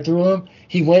walked right through him.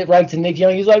 He went right to Nick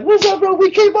Young. He's like, what's up, bro?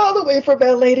 We came all the way from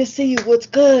LA to see you. What's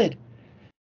good?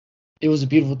 It was a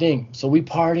beautiful thing. So we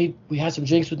partied. We had some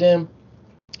drinks with them.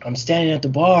 I'm standing at the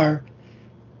bar.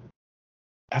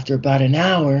 After about an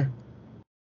hour,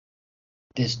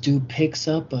 this dude picks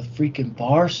up a freaking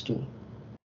bar stool.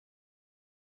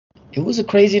 It was a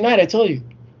crazy night, I told you.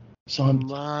 So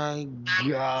my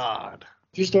God.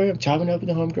 True story, I'm chopping up with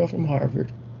the homegirl from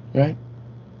Harvard, right?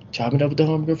 Chopping up with the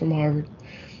homegirl from Harvard.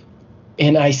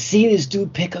 And I see this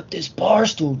dude pick up this bar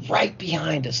stool right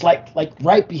behind us, like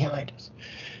right behind us.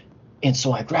 And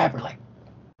so I grab her, like,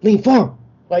 lean forward.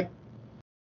 Like,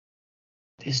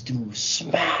 this dude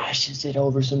smashes it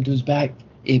over some dude's back.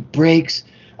 It breaks.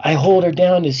 I hold her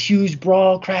down. This huge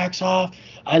brawl cracks off.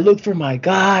 I look for my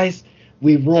guys.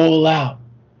 We roll out.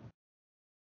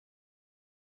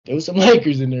 There was some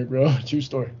Lakers in there, bro. True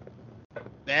story.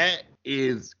 That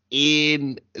is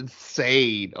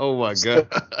insane. Oh, my God.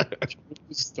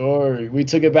 True story. We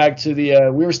took it back to the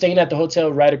we were staying at the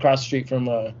hotel right across the street from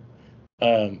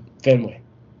Fenway.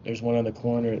 There's one on the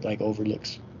corner it like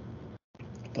overlooks.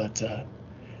 But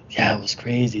yeah, it was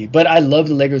crazy. But I love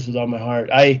the Lakers with all my heart.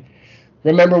 I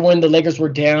remember when the Lakers were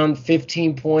down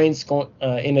 15 points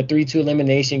in a 3-2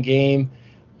 elimination game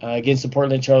against the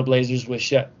Portland Trail Blazers with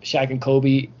Shaq and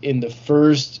Kobe in the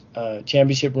first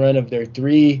championship run of their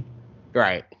 3.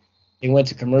 Right. They went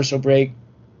to commercial break,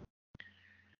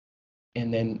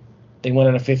 and then they went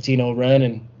on a 15-0 run,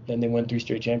 and then they won 3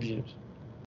 straight championships.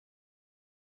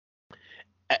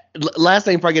 Last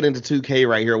thing before I get into 2K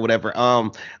right here or whatever.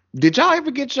 Did y'all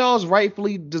ever get y'all's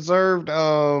rightfully deserved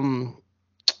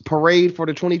parade for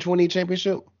the 2020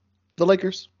 championship? The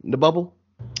Lakers, the bubble?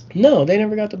 No, they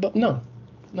never got the bubble.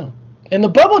 No. And the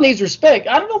bubble needs respect.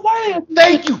 I don't know why.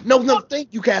 Thank you. No,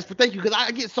 thank you, Casper. Thank you. Because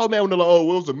I get so mad when they're like, oh,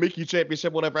 well, it was a Mickey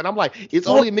championship, whatever. And I'm like, it's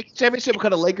only a Mickey championship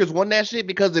because the Lakers won that shit.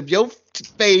 Because if your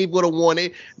fave would have won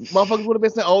it, motherfuckers would have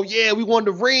been saying, oh, yeah, we won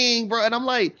the ring, bro. And I'm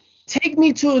like, take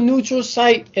me to a neutral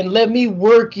site and let me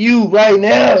work you right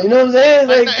now. You know what I'm saying?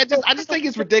 Like, I just think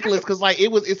it's ridiculous because like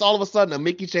it's all of a sudden a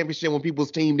Mickey championship when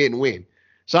people's team didn't win.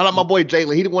 Shout out my boy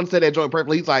Jalen. He the one said that joint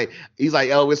perfectly. He's like,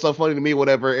 oh, it's so funny to me,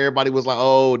 whatever. Everybody was like,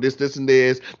 oh, this, and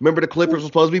this. Remember the Clippers were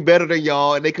supposed to be better than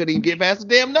y'all, and they couldn't even get past the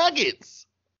damn Nuggets.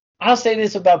 I'll say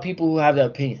this about people who have that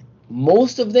opinion.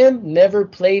 Most of them never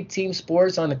played team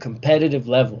sports on a competitive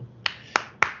level.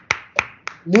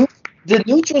 The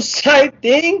neutral site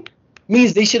thing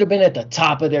means they should have been at the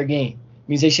top of their game.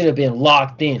 Means they should have been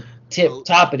locked in.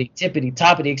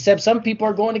 Tippity, except some people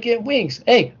are going to get wings.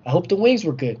 Hey, I hope the wings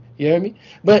were good. You hear me?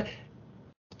 But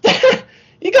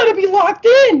you got to be locked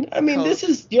in. I mean, this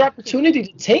is your opportunity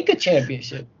to take a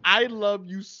championship. I love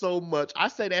you so much. I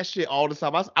say that shit all the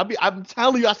time. I'm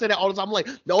telling you, I say that all the time. I'm like,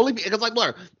 the only because like,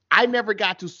 look, I never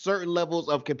got to certain levels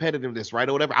of competitiveness, right,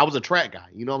 or whatever. I was a track guy,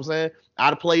 you know what I'm saying?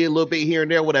 I'd play a little bit here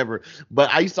and there, whatever. But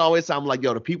I used to always say, I'm like,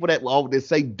 yo, the people that always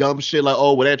say dumb shit like,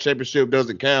 oh, well, that championship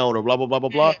doesn't count or blah blah blah blah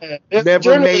blah. They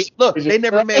never made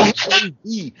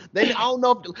JV. I don't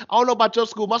know about your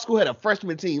school. My school had a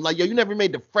freshman team. Like, yo, you never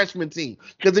made the freshman team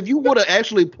because if you would have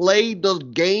actually played the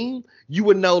game, you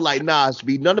would know, like, nah, it's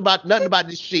be nothing about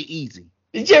this shit easy.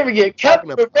 Did you ever get cut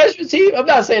from a freshman team? I'm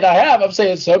not saying I have. I'm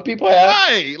saying some people have.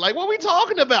 Right. Like, what are we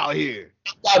talking about here?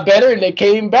 Got better and they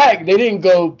came back. They didn't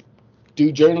go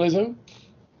do journalism.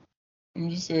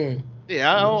 I'm just saying.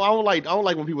 Yeah, I don't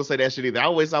like when people say that shit either.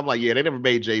 I'm like, yeah, they never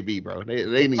made JV, bro.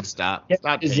 They need to stop.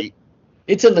 Stop.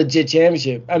 It's a legit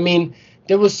championship. I mean,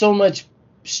 there was so much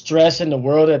stress in the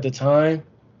world at the time,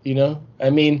 you know? I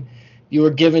mean, you were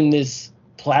given this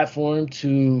platform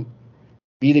to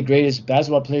be the greatest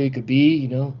basketball player you could be, you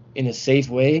know, in a safe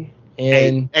way.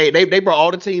 And they brought all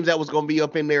the teams that was gonna be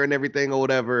up in there and everything or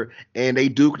whatever, and they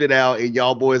duked it out, and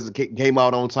y'all boys came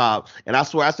out on top. And I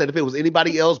swear, I said if it was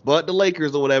anybody else but the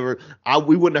Lakers or whatever,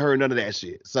 we wouldn't have heard none of that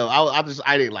shit. So I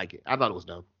didn't like it. I thought it was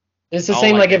dumb. It's the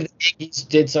same like if the Yankees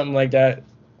did something like that,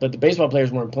 but the baseball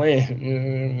players weren't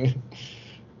playing.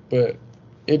 But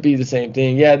it'd be the same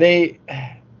thing. Yeah,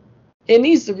 it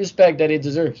needs the respect that it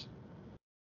deserves.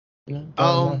 You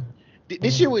know,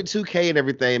 this year with 2K and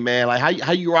everything, man, like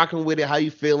how you rocking with it? How you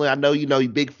feeling? I know you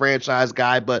big franchise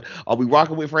guy, but are we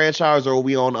rocking with franchise or are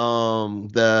we on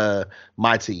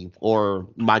my team or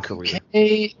my career?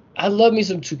 2K, I love me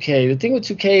some 2K. The thing with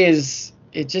 2K is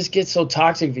it just gets so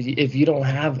toxic if you don't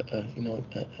have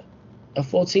a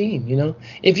full team. You know,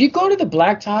 if you go to the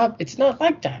blacktop, it's not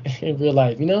like that in real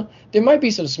life. You know, there might be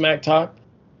some smack talk,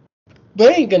 but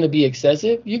it ain't gonna be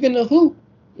excessive. You're gonna hoop.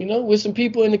 You know, with some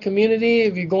people in the community,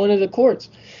 if you're going to the courts.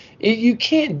 You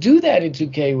can't do that in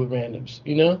 2K with randoms,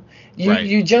 you know?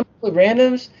 You jump with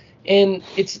randoms, and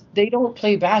they don't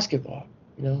play basketball,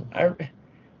 you know?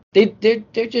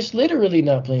 They're just literally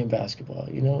not playing basketball,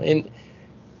 you know? And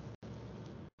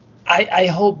I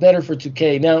hope better for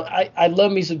 2K. Now, I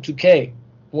love me some 2K.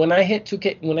 When I hit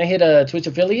a Twitch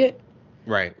affiliate,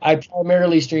 right, I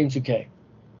primarily stream 2K.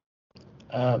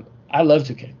 I love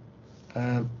 2K.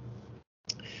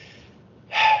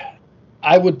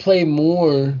 I would play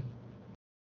more,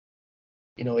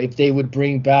 you know, if they would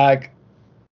bring back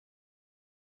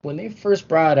when they first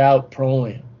brought out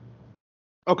Pro-Am.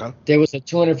 Okay. There was a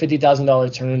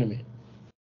 $250,000 tournament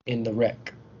in the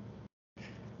rec.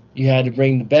 You had to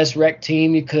bring the best rec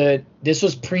team you could. This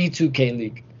was pre-2K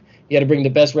League. You had to bring the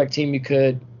best rec team you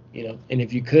could, you know, and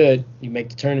if you could, you make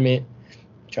the tournament,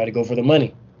 try to go for the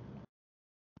money.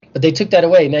 But they took that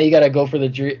away. Now you got to go for the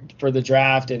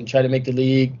draft and try to make the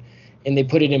league. And they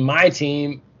put it in my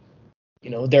team,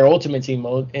 you know, their ultimate team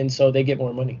mode, and so they get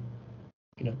more money,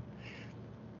 you know.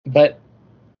 But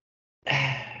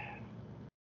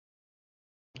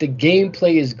the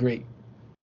gameplay is great,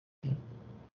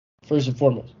 first and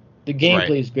foremost. The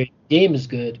gameplay is great. Game is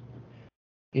good.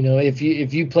 You know, if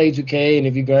you play 2K and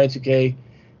if you grind 2K,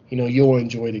 you know, you'll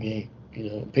enjoy the game. You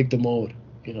know, pick the mode.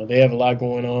 You know, they have a lot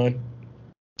going on.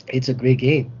 It's a great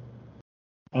game.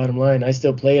 Bottom line, I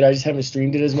still play it. I just haven't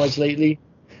streamed it as much lately.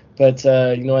 But,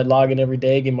 you know, I log in every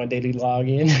day, get my daily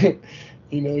login,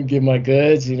 you know, get my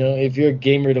goods. You know, if you're a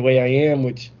gamer the way I am,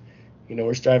 which, you know,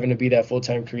 we're striving to be that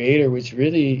full-time creator, which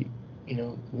really, you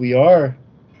know, we are,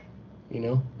 you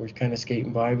know, we're kind of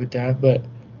skating by with that. But,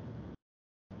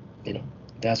 you know,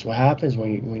 that's what happens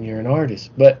when you're an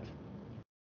artist. But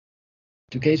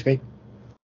 2K is great.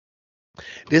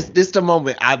 This the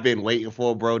moment I've been waiting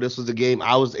for, bro. This was the game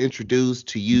I was introduced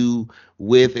to you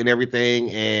with and everything,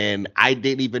 and I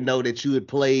didn't even know that you had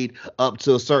played up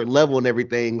to a certain level and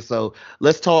everything. So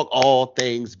let's talk all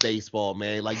things baseball,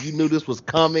 man. Like, you knew this was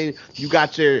coming. You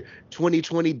got your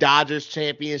 2020 Dodgers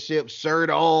championship shirt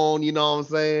on, you know what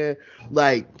I'm saying?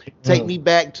 Like, take me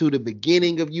back to the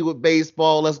beginning of you with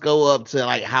baseball. Let's go up to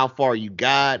like how far you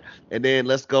got, and then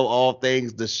let's go all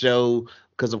things the show.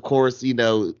 Because, of course, you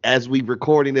know, as we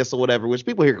recording this or whatever, which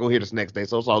people here gonna hear this next day,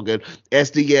 so it's all good.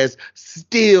 SDS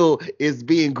still is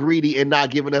being greedy and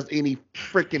not giving us any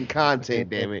freaking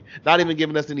content, damn it. Not even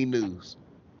giving us any news.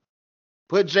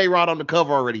 Put J-Rod on the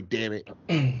cover already, damn it.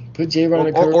 Put J-Rod on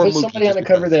the cover. Put somebody on the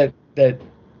cover that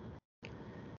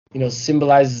you know,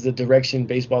 symbolizes the direction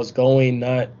baseball is going,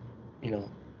 not, you know,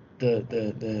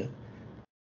 the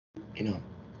you know,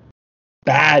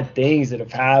 bad things that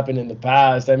have happened in the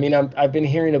past. I mean, I've been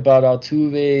hearing about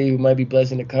Altuve, who might be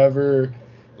blessing the cover,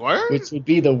 which would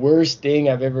be the worst thing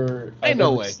I've ever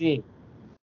seen.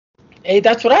 Hey,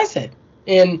 that's what I said.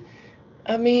 And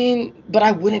I mean, but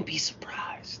I wouldn't be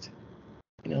surprised,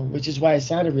 you know, which is why it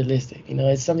sounded realistic. You know,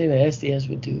 it's something that SDS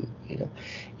would do, you know,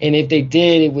 and if they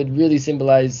did, it would really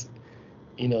symbolize,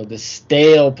 you know, the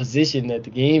stale position that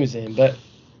the game is in. But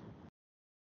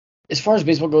as far as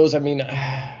baseball goes, I mean,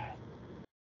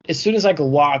 as soon as I could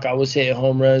walk, I was hitting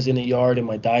home runs in the yard in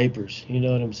my diapers. You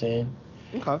know what I'm saying?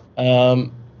 Okay.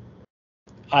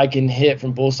 I can hit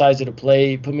from both sides of the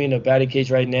plate. Put me in a batting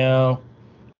cage right now.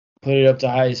 Put it up to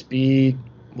highest speed.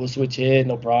 We'll switch hit,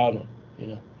 no problem.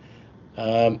 You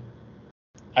know.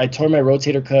 I tore my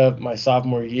rotator cuff my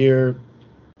sophomore year,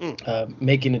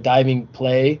 making a diving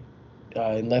play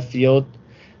in left field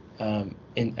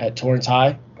at Torrance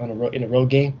High in a road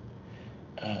game.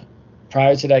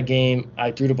 Prior to that game,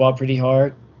 I threw the ball pretty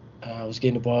hard. I was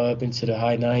getting the ball up into the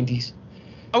high 90s.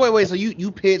 Oh, wait. So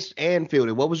you pitched and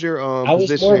fielded. What was your position? I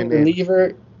was more of a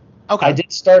reliever. Okay. I did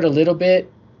start a little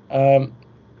bit. I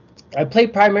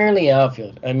played primarily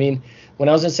outfield. I mean, when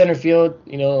I was in center field,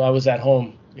 you know, I was at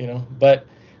home, you know. But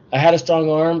I had a strong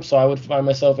arm, so I would find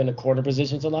myself in the corner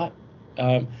positions a lot.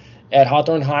 At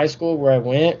Hawthorne High School, where I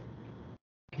went,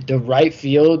 the right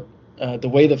field, the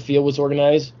way the field was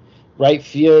organized, right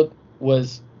field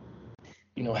was,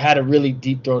 you know, had a really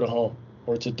deep throw to home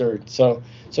or to third. So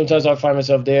sometimes I find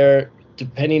myself there,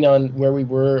 depending on where we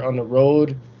were on the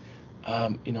road.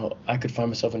 You know, I could find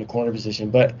myself in the corner position,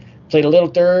 but played a little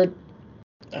third.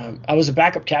 I was a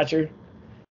backup catcher,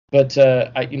 but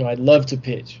I love to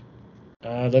pitch.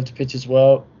 I love to pitch as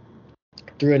well.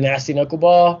 Threw a nasty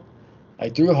knuckleball. I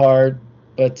threw hard,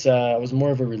 but I was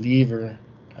more of a reliever.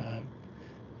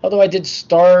 Although I did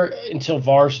start until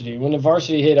varsity. When the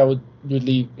varsity hit, I would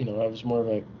relieve. You know, I was more of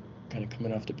a kind of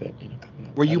coming off the bench. You know,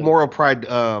 were you more of pride?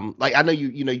 Like, I know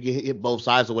you know you hit both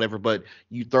sides or whatever, but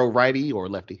you throw righty or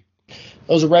lefty? I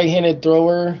was a right-handed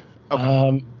thrower.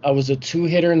 Okay. I was a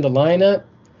two-hitter in the lineup.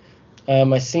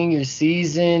 My senior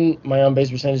season, my on-base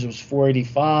percentage was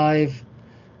 .485.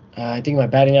 I think my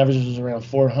batting average was around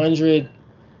 .400.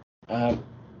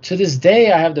 To this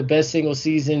day, I have the best single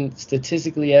season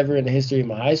statistically ever in the history of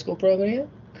my high school program.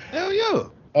 Hell yeah.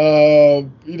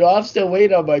 You know, I'm still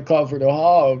waiting on my call for the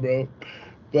Hall, bro.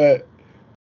 But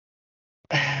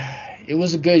it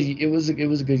was a good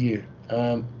year.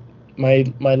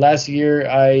 My last year,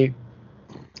 I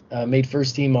made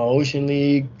first team all Ocean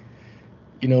League.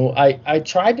 You know, I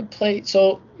tried to play.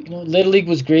 So, you know, Little League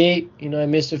was great. You know, I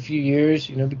missed a few years.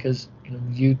 You know, because you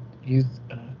know youth.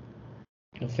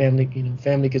 Family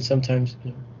can sometimes,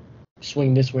 you know,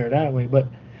 swing this way or that way. But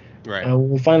when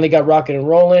we finally got rocking and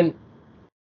rolling,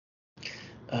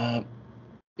 you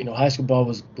know, high school ball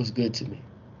was good to me.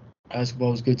 High school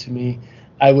ball was good to me.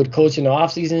 I would coach in the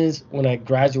off seasons. When I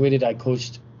graduated, I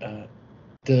coached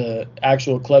the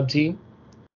actual club team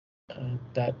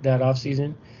that off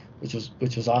season, which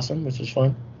was awesome, which was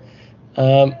fun.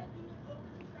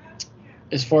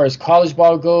 As far as college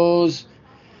ball goes,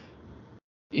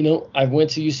 you know, I went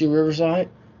to UC Riverside.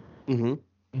 Mm-hmm.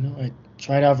 You know, I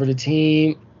tried out for the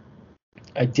team.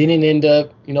 I didn't end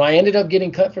up, I ended up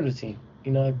getting cut from the team.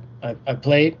 I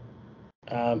played,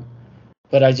 um,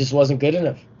 but I just wasn't good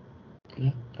enough.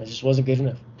 I just wasn't good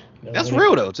enough. That's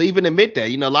real though. To even admit that,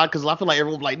 a lot because I feel like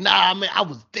everyone's like, nah, man, I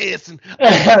was this and No,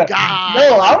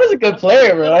 I was a good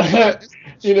player, bro. I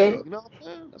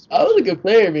was a good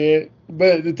player, man.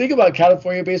 But the thing about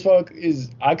California baseball is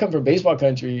I come from baseball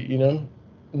country.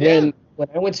 When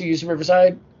I went to UC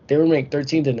Riverside, they were ranked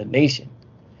 13th in the nation.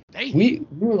 Hey. We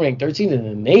were ranked 13th in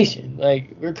the nation.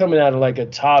 Like we're coming out of like a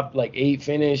top 8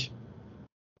 finish.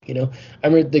 I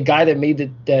remember the guy that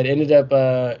ended up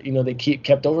they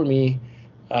kept over me.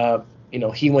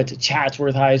 He went to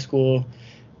Chatsworth High School.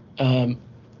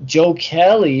 Joe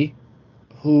Kelly,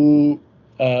 who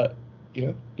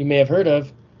you may have heard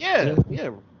of. Yeah.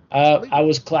 I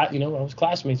was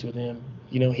classmates with him.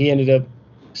 He ended up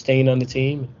staying on the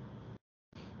team.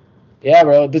 Yeah,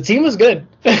 bro, the team was good.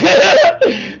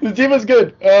 The team was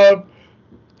good.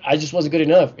 I just wasn't good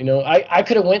enough. I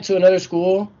could have went to another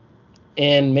school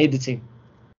and made the team.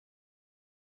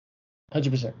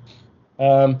 100%.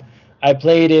 I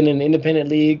played in an independent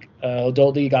league,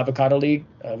 adult league, Avocado League,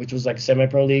 which was like a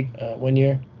semi-pro league 1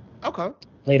 year. Okay.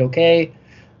 Played okay,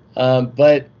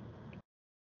 but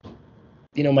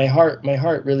my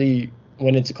heart really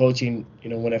went into coaching.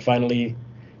 When I finally,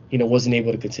 wasn't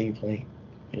able to continue playing.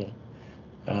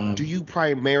 Do you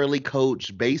primarily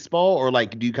coach baseball, or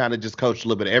do you kind of just coach a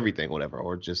little bit of everything, whatever,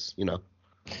 or just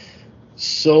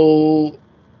So,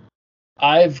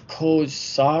 I've coached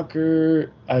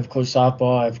soccer, I've coached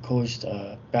softball, I've coached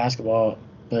basketball,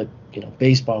 but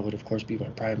baseball would of course be my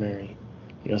primary.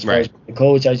 As far as the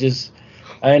coach, I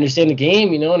understand the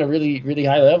game, on a really really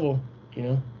high level.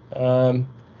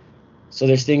 So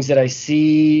there's things that I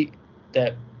see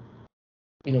that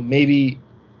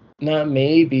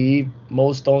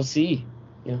most don't see.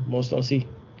 Most don't see.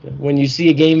 When you see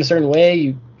a game a certain way,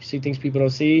 you see things people don't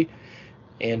see,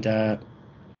 and I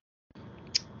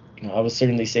would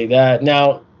certainly say that.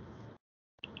 Now,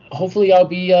 hopefully, I'll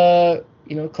be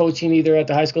coaching either at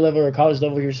the high school level or college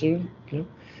level here soon.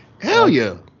 Hell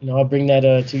yeah. I'll bring that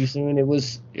to you soon. It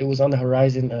was on the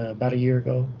horizon about a year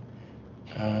ago,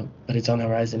 but it's on the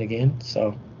horizon again.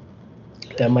 So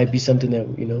that might be something that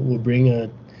we'll bring to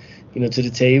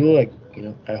the table.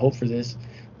 I hope for this.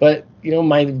 But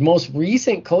my most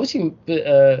recent coaching,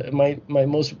 my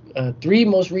most 3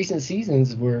 most recent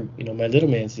seasons were my little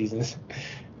man seasons.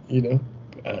 2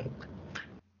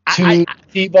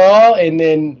 T-ball, and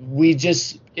then he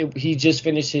just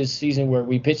finished his season where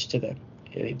we pitched to them.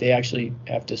 They actually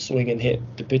have to swing and hit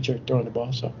the pitcher throwing the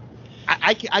ball. So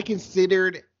I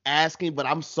considered asking, but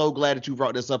I'm so glad that you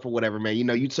brought this up or whatever, man.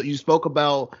 You spoke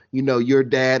about your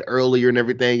dad earlier and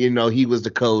everything. He was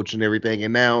the coach and everything,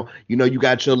 and now you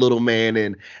got your little man,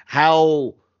 and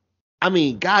how. I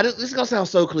mean, God, this is gonna sound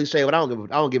so cliche, but I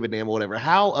don't give a damn or whatever.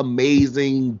 How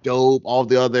amazing, dope, all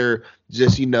the other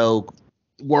just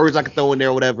words I could throw in there,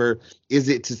 or whatever, is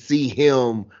it to see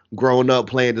him growing up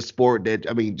playing the sport that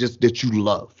that you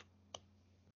love?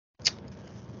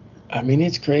 I mean,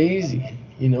 it's crazy.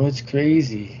 It's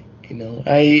crazy.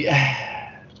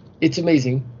 It's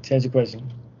amazing to answer your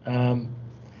question.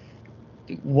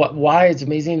 Why it's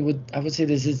amazing? I would say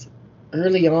this is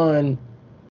early on.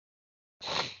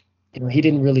 He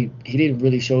didn't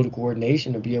really show the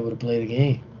coordination to be able to play the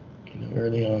game.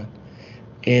 Early on,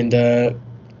 and I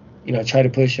tried to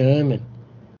push him, and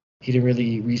he didn't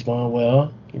really respond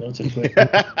well. To the question.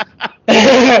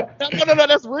 No,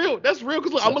 that's real. That's real.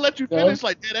 Because I'm gonna let you finish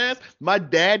like that ass. My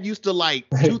dad used to like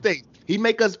 2 things. He'd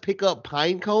make us pick up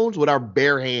pine cones with our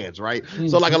bare hands, right? Mm-hmm.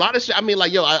 So a lot of shit. I mean,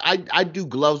 I do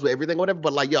gloves with everything, whatever.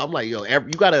 But I'm like, you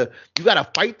gotta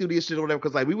fight through this shit or whatever.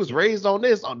 Because we was raised on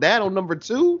this, on that, on number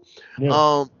 2.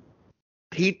 Yeah.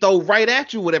 He throw right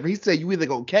at you, whatever. He said you either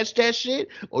gonna catch that shit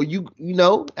or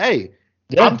hey,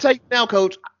 yeah. I'm telling you now,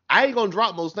 coach, I ain't gonna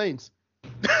drop most things.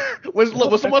 when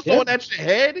someone's throwing that shit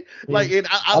head, and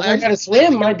I gotta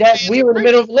swim. My dad, we were in the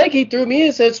middle of the lake. He threw me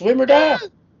and said, "Swim or die."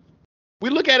 We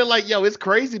look at it like, it's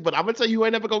crazy, but I'm gonna tell you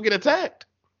ain't never gonna get attacked.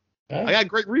 Facts. I got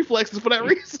great reflexes for that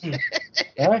reason.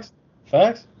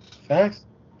 Facts.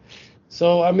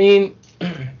 So I mean,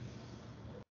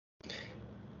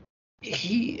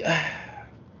 he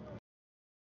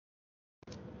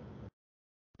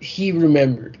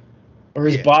remembered, or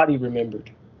his body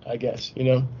remembered, I guess.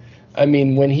 I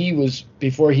mean,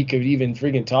 before he could even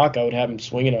freaking talk, I would have him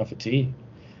swinging off a tee.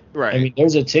 Right. I mean,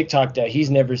 there's a TikTok that he's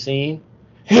never seen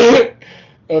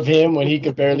of him when he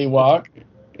could barely walk,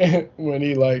 when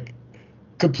he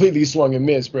completely swung and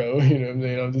missed, bro. What I'm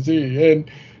saying, off the tee, and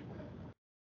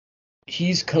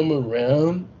he's come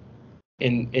around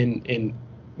and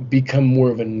become more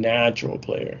of a natural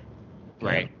player.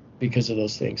 Right. Because of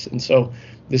those things. And so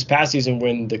this past season,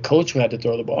 when the coach who had to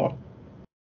throw the ball,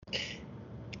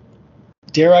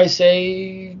 dare I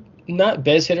say, not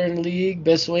best hitter in the league,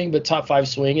 best swing, but top 5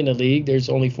 swing in the league. There's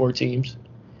only 4 teams.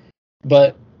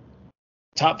 But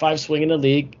top 5 swing in the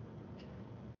league.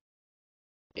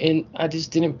 And I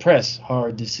just didn't press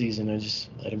hard this season. I just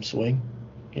let him swing,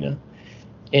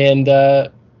 And,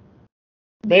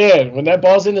 man, when that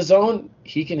ball's in the zone,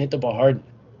 he can hit the ball hard.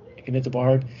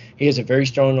 He has a very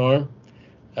strong arm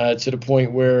to the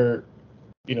point where,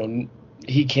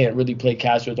 he can't really play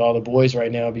catch with all the boys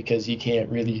right now because he can't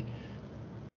really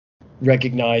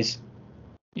recognize,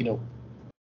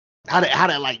 how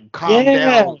to like calm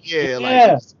down.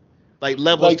 Yeah. Like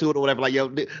levels to it or whatever. Like, you're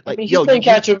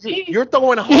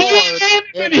throwing hard,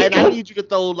 and I need you to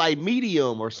throw like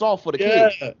medium or soft for the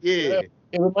kids. Yeah.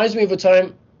 It reminds me of a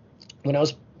time when I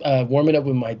was warming up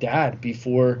with my dad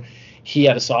before he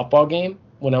had a softball game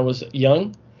when I was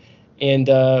young, and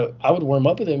I would warm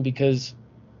up with him because,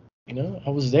 I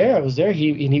was there.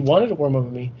 He wanted to warm up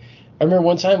with me. I remember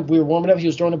one time we were warming up. He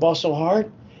was throwing the ball so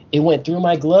hard, it went through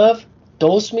my glove,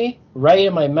 dosed me right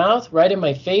in my mouth, right in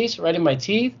my face, right in my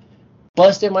teeth,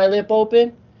 busted my lip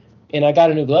open, and I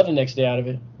got a new glove the next day out of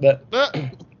it. But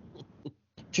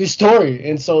true story.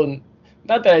 And so,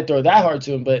 not that I throw that hard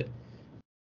to him, but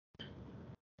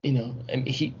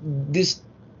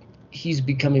he's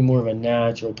becoming more of a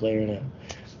natural player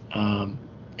now,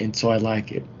 and so I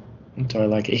like it.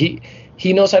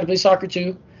 He knows how to play soccer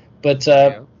too, but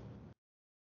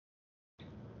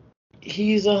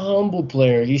he's a humble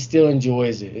player. He still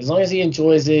enjoys it. As long as he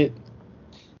enjoys it,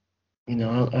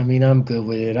 I'm good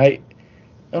with it. I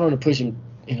don't want to push him,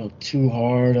 too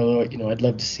hard. Although, I'd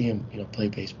love to see him, play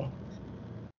baseball.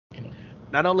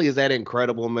 Not only is that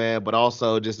incredible, man, but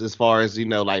also just as far as,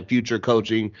 like future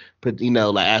coaching,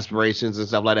 like aspirations and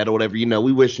stuff like that or whatever,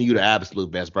 we wishing you the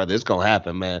absolute best, brother. It's going to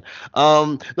happen, man.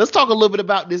 Let's talk a little bit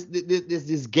about this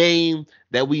game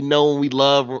that we know and we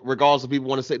love, regardless if people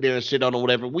want to sit there and shit on or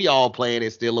whatever. We all playing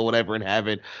it still or whatever and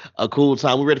having a cool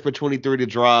time. We're ready for 23 to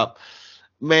drop.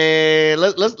 Man,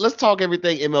 let's talk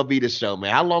everything MLB The Show,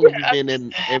 man. How long have you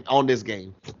been on this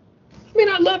game?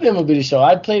 I love MLB The Show.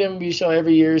 I played MLB The Show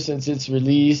every year since it's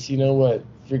released.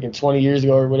 Freaking 20 years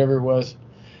ago or whatever it was.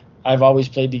 I've always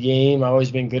played the game. I've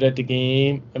always been good at the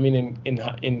game.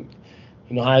 In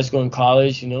high school and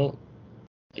college,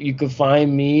 you could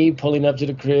find me pulling up to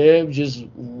the crib, just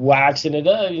waxing it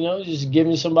up, just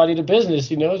giving somebody the business,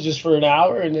 just for an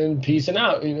hour and then peacing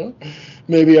out,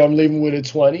 Maybe I'm leaving with a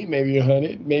 20, maybe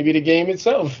 100, maybe the game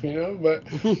itself, but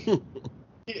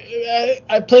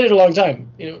I played it a long time,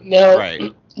 Now, right.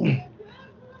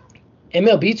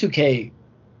 MLB 2K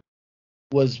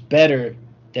was better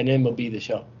than MLB The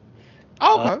Show.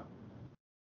 Okay.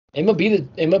 MLB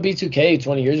 2K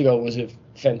 20 years ago was a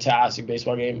fantastic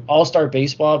baseball game. All-Star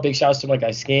Baseball, big shouts to my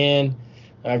guy Scan.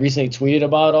 I recently tweeted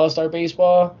about All-Star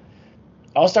Baseball.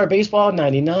 All-Star Baseball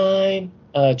 99,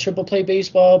 Triple Play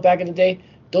Baseball back in the day.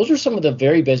 Those were some of the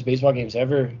very best baseball games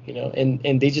ever,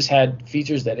 and they just had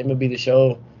features that MLB The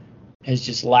Show has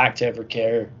just lacked to ever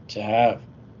care to have.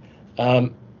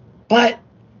 But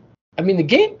the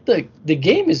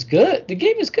game is good. The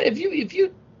game is good. If you're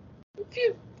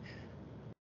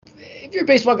a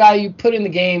baseball guy, you put in the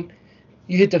game,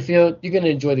 you hit the field, you're going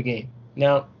to enjoy the game.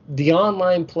 Now, the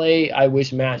online play, I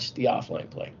wish matched the offline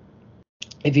play.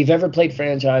 If you've ever played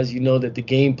franchise, you know that the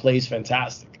game plays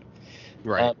fantastic.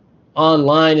 Right.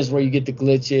 Online is where you get the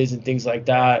glitches and things like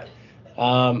that.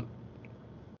 But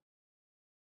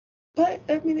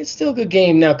it's still a good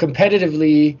game. Now,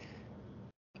 competitively,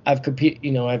 I've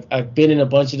been in a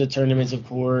bunch of the tournaments, of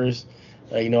course.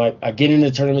 I get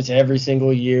into tournaments every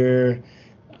single year.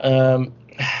 I've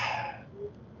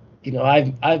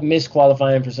missed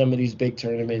qualifying for some of these big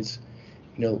tournaments,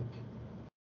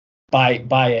 by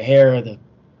a hair of the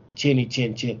chinny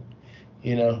chin chin,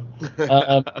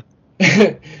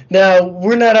 Now,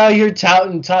 we're not out here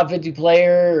touting top 50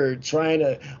 player or trying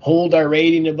to hold our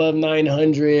rating above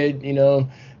 900,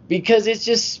 because it's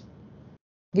just,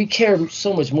 we care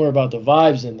so much more about the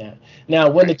vibes than that.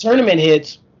 Now, when the tournament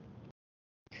hits,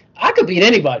 I could beat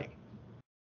anybody.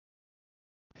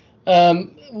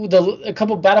 A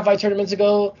couple Battlefight tournaments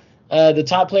ago, the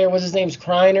top player, what's his name's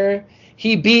Kreiner.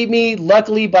 He beat me,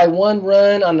 luckily, by 1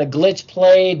 run on the glitch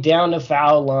play down the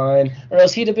foul line, or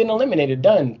else he'd have been eliminated.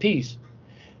 Done. Peace.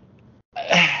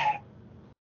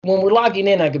 When we're locking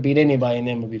in, I could beat anybody, and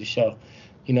then we'll be the show.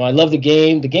 I love the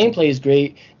game. The gameplay is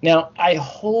great. Now, I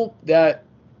hope that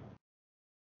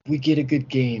we get a good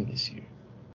game this year.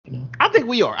 You know. I think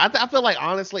we are. I feel like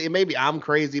honestly, and maybe I'm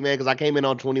crazy, man, because I came in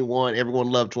on 21.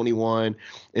 Everyone loved 21,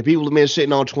 and people have been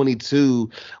shitting on 22.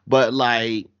 But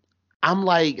like, I'm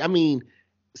like, I mean,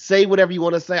 say whatever you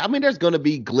want to say. I mean, there's gonna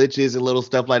be glitches and little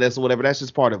stuff like this or whatever. That's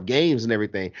just part of games and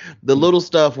everything. The little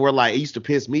stuff where like it used to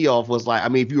piss me off was like, I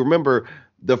mean, if you remember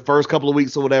the first couple of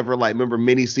weeks or whatever, like remember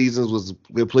mini seasons was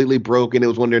completely broken. It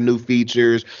was one of their new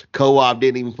features. Co-op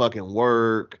didn't even fucking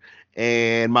work.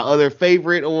 And my other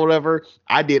favorite or whatever,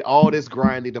 I did all this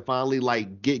grinding to finally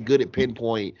like get good at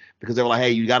pinpoint because they were like,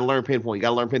 hey, you gotta learn pinpoint. You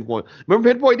gotta learn pinpoint. Remember,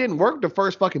 pinpoint didn't work the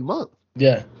first fucking month.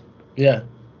 Yeah, yeah,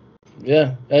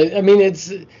 yeah. I mean,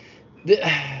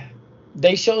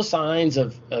 they show signs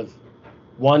of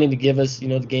wanting to give us,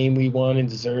 the game we want and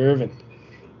deserve, and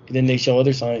then they show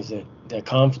other signs that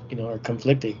are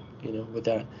conflicting, with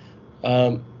that.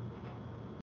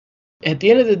 At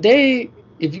the end of the day,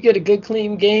 if you get a good,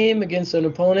 clean game against an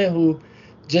opponent who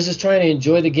just is trying to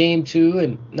enjoy the game too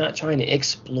and not trying to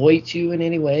exploit you in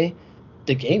any way,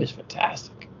 the game is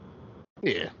fantastic.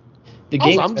 Yeah.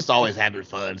 Also, I'm just always having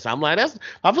fun. So I'm like,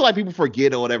 I feel like people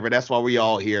forget or whatever. That's why we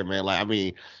all here, man. Like, I mean,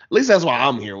 at least that's why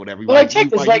I'm here, whatever. Well,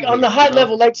 check this, like on the high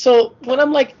level, like, so when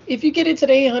I'm like, if you get into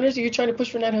the 800s and you're trying to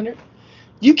push for 900,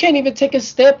 you can't even take a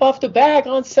step off the bag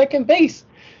on second base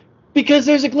because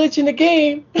there's a glitch in the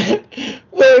game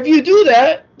where if you do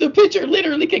that, the pitcher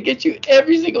literally can get you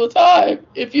every single time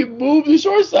if you move the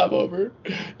shortstop over.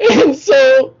 And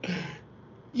so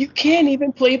you can't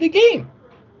even play the game.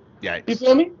 Yeah. You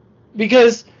feel me?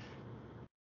 Because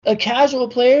a casual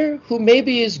player who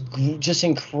maybe is just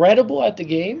incredible at the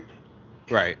game,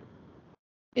 right,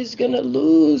 is going to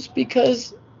lose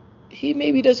because he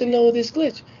maybe doesn't know this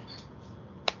glitch.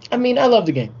 I mean, I love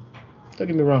the game. Don't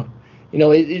get me wrong.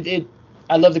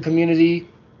 I love the community.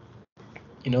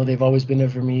 They've always been there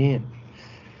for me. And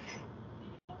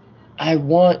I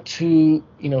want to,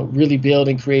 really build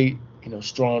and create,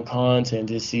 strong content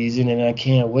this season. And I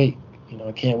can't wait.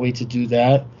 I can't wait to do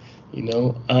that.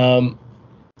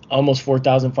 Almost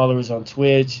 4,000 followers on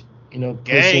Twitch.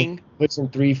 Pushing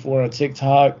 3-4 on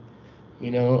TikTok.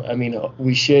 I mean,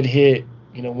 we should hit,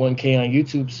 1K on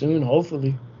YouTube soon,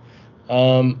 hopefully.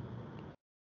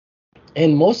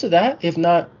 And most of that, if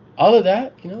not all of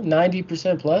that,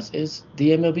 90% plus is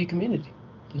the MLB community.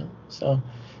 So,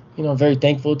 I'm very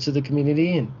thankful to the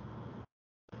community, and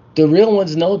the real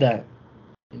ones know that.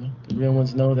 The real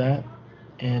ones know that,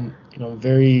 and I'm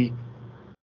very,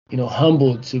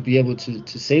 humbled to be able to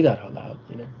say that out loud.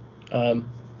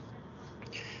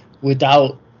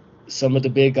 Without some of the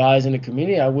big guys in the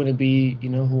community, I wouldn't be,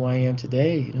 who I am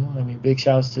today. I mean, big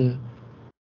shouts to,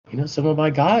 some of my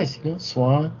guys,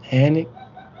 Swan, Hannick,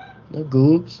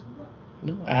 Goobs,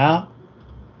 Al.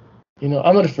 I'm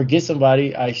going to forget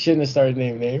somebody. I shouldn't have started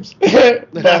naming names. But,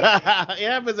 it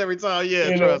happens every time.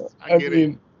 Yeah, trust. I get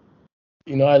it.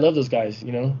 I love those guys,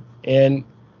 and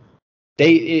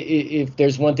if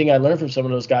there's one thing I learned from some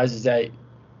of those guys is that,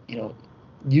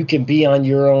 you can be on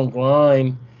your own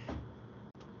grind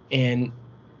and,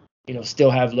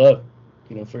 still have love,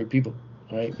 for your people,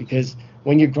 right? Because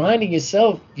when you're grinding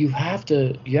yourself, you have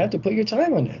to put your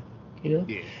time on that, Yeah.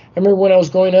 I remember when I was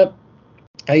growing up,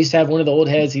 I used to have one of the old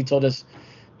heads. He told us,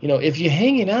 if you're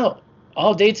hanging out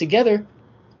all day together,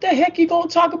 what the heck you gonna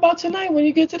talk about tonight when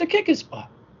you get to the kicking spot?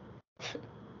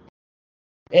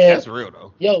 And, that's real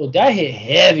though. Yo, that hit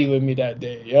heavy with me that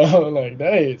day. Yo, like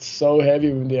that hit so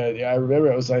heavy with me that day. I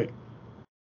remember I was like,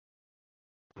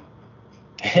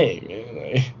 dang, man,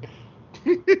 like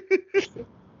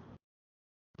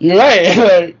you're right.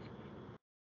 Like,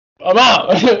 I'm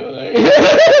out.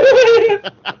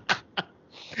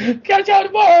 Catch out the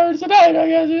bar tonight, I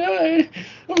guess.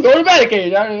 I'm going to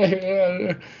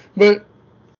Batcave. But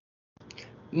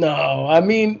no, I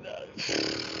mean,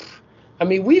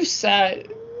 we've sat.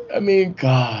 I mean,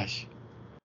 gosh,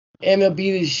 MLB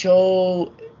The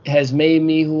Show has made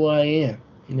me who I am.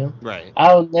 Right.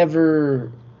 I'll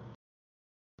never,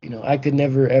 I could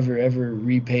never, ever, ever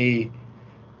repay,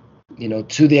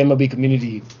 to the MLB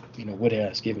community, what it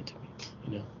has given to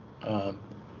me.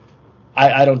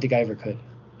 I don't think I ever could.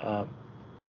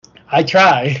 I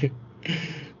try,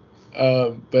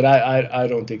 but I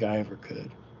don't think I ever could.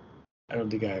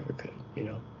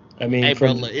 I mean, hey,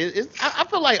 bro, look, I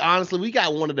feel like honestly we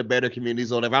got one of the better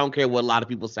communities on it. I don't care what a lot of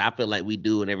people say. I feel like we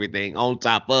do and everything. On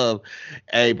top of,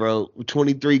 hey, bro,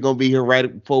 23 gonna be here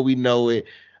right before we know it.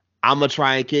 I'm gonna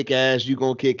try and kick ass. You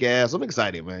gonna kick ass. I'm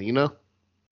excited, man.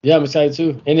 Yeah, I'm excited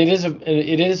too. And it is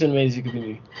an amazing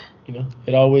community.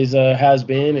 It always has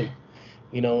been, and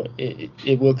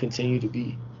it will continue to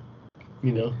be.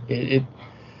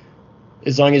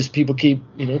 as long as people keep,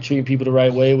 treating people the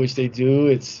right way, which they do,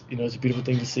 it's a beautiful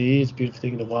thing to see. It's a beautiful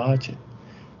thing to watch.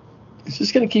 It's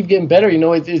just gonna keep getting better.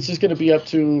 It's just gonna be up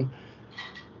to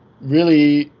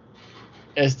really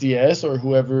SDS or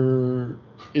whoever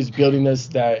is building us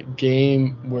that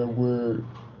game where we're,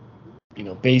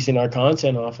 basing our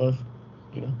content off of.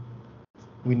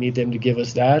 We need them to give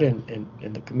us that, and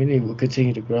the community will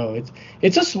continue to grow.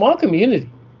 It's a small community.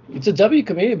 It's a W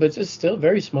community, but it's still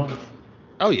very small.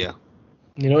 Oh yeah.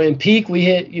 In peak we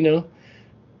hit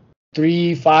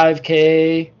 3,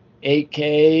 5K,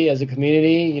 8K as a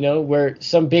community. Where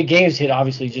some big games hit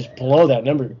obviously just below that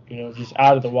number. Just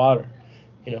out of the water.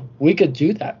 We could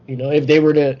do that.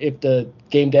 If the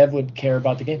game dev would care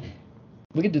about the game,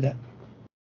 we could do that.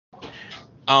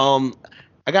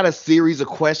 I got a series of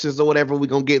questions or whatever we're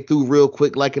going to get through real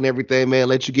quick, like and everything, man.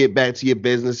 Let you get back to your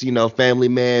business, family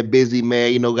man, busy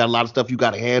man, got a lot of stuff you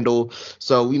got to handle.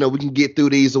 So, we can get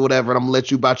through these or whatever, and I'm going to let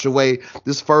you about your way.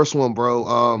 This first one,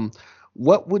 bro,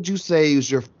 what would you say is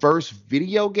your first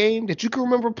video game that you can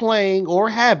remember playing or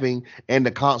having and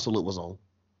the console it was on?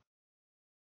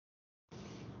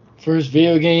 First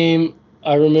video game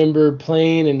I remember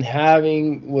playing and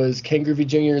having was Ken Griffey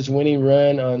Jr.'s Winning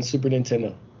Run on Super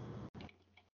Nintendo.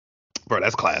 Bro,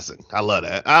 that's classic. I love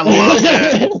that. I love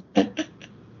that.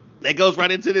 That goes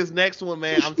right into this next one,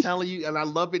 man. I'm telling you, and I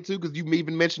love it too, because you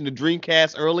even mentioned the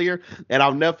Dreamcast earlier, and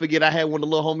I'll never forget I had one of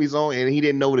the little homies on, and he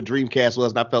didn't know what a Dreamcast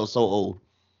was, and I felt so old.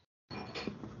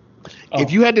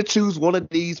 If you had to choose one of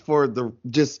these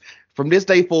just from this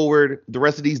day forward, the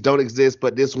rest of these don't exist,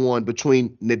 but this one between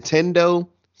Nintendo,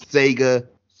 Sega,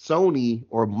 Sony,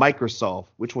 or Microsoft,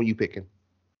 which one you picking?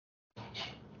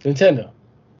 Nintendo.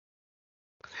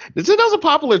 Nintendo's a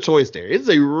popular choice there. It's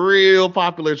a real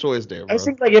popular choice there, bro. I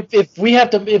think if we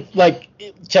have to,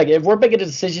 check it, if we're making a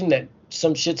decision that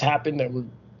some shit's happened that we're,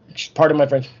 pardon my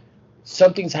French,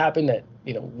 something's happened that,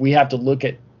 we have to look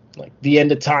at the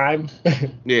end of time.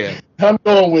 Yeah. I'm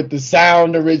going with the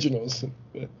Sound Originals.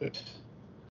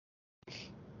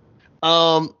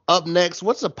 Up next,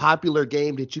 what's a popular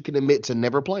game that you can admit to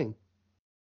never playing?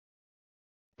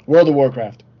 World of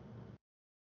Warcraft.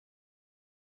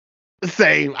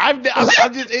 Same.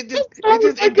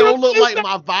 It don't look like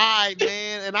my vibe,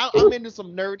 man. And I'm into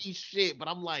some nerdy shit, but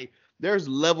I'm like, there's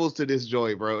levels to this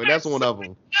joy, bro, and that's one of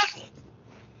them.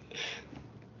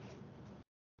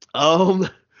 I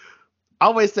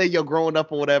always say, growing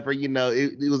up or whatever,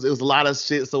 it was a lot of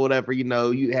shit. So whatever,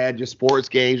 you had your sports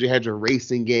games, you had your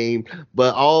racing game,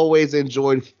 but I always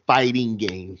enjoyed fighting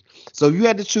games. So if you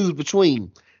had to choose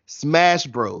between Smash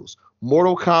Bros,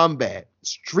 Mortal Kombat,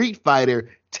 Street Fighter,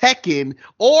 Tekken,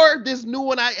 or this new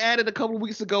one I added a couple of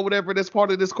weeks ago, whatever, that's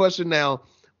part of this question now,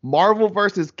 Marvel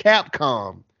versus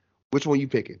Capcom, which one you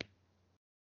picking?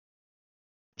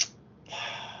 This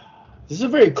is a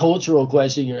very cultural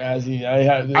question you're asking.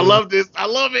 I love this. I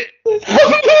love it.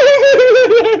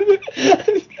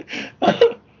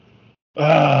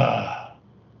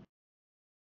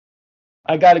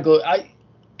 I gotta go.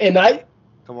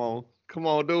 Come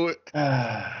on, do it.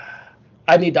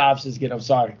 I need the options again. I'm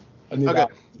sorry. Okay.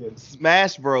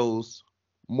 Smash Bros,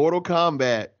 Mortal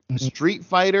Kombat, Street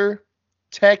Fighter,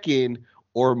 Tekken,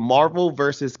 or Marvel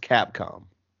versus Capcom?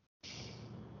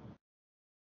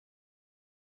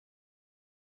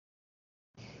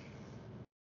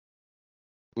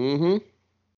 Mm-hmm.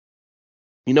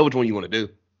 You know which one you want to do.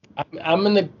 I'm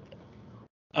gonna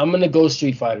go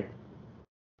Street Fighter.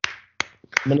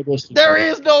 There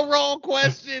is no wrong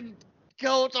question,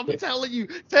 Coach. I'm telling you.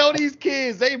 Tell these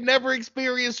kids they've never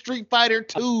experienced Street Fighter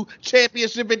 2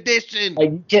 Championship Edition.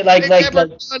 Yeah.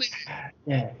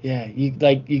 You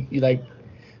like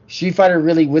Street Fighter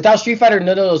really. Without Street Fighter,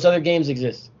 none of those other games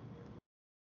exist.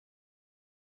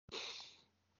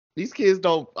 These kids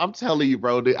don't. I'm telling you,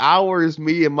 bro. The hours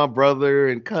me and my brother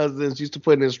and cousins used to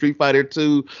put in Street Fighter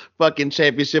 2 fucking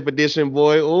Championship Edition,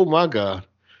 boy. Oh my god.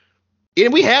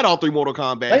 And we had all 3 Mortal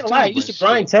Kombat. I used to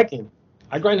grind Tekken.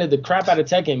 I grinded the crap out of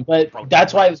Tekken, but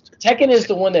that's why Tekken is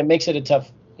the one that makes it a tough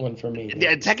one for me.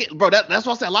 Yeah, Tekken, bro. That's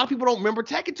why I said a lot of people don't remember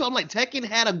Tekken. So I'm like, Tekken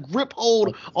had a grip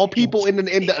hold on people in the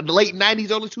late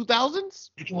 90s, early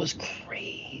 2000s. It was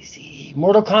crazy.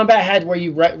 Mortal Kombat had where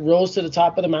you rose to the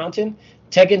top of the mountain.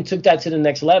 Tekken took that to the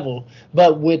next level,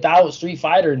 but without Street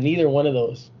Fighter, neither one of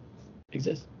those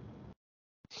exists.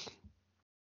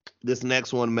 This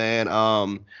next one, man. I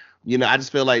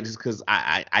just feel like just because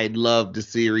I love the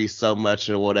series so much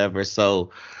or whatever. So,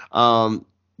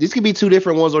 these could be 2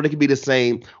 different ones or they could be the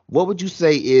same. What would you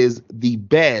say is the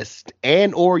best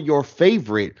and or your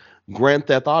favorite Grand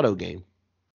Theft Auto game?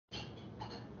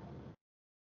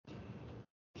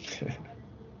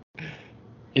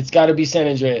 It's got to be San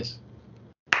Andreas.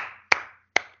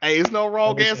 Hey, it's no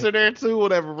wrong answer there too,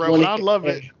 whatever, bro. But I love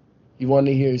it. You want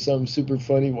to hear something super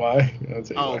funny? Why? I'll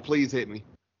tell you why. Please hit me.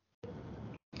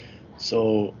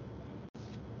 So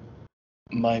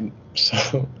my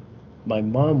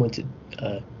mom went to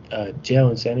jail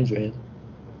in San Andreas.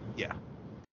 Yeah.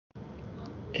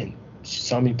 And she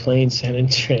saw me playing San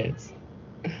Andreas.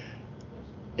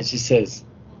 And she says,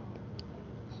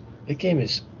 "The game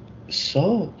is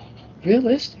so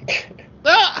realistic."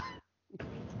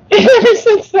 Ever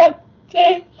since that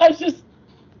day, I just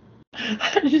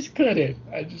couldn't.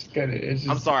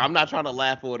 I'm sorry, I'm not trying to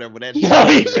laugh or whatever. That no,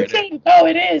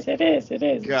 it is.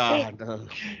 God, no.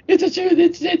 It's a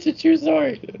true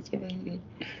story.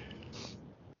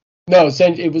 No,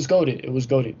 it was goated. It was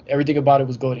goated. Everything about it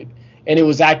was goated, and it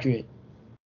was accurate.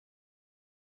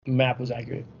 The map was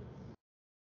accurate.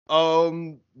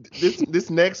 This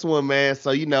next one, man.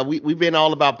 So we've been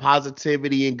all about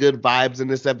positivity and good vibes in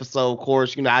this episode. Of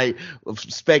course, I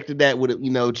expected that with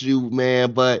you,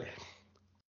 man, but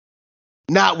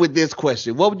not with this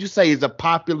question. What would you say is a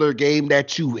popular game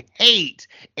that you hate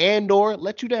and/or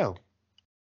let you down?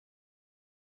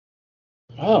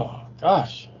 Oh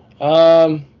gosh,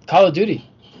 Call of Duty.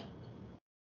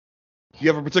 You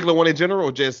have a particular one in general,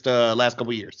 or just last couple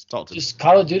of years? Talk to me. Just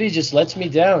Call of Duty just lets me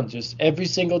down. Just every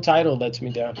single title lets me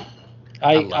down.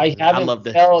 I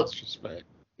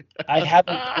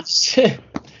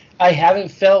haven't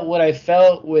felt what I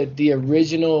felt with the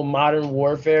original Modern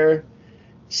Warfare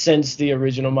since the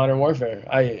original Modern Warfare.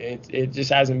 It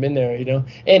just hasn't been there,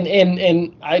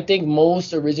 And I think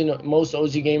most OG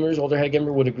gamers, older head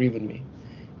gamer, would agree with me.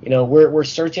 We're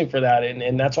searching for that,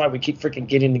 and that's why we keep freaking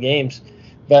getting the games,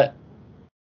 but.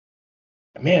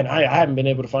 Man, I haven't been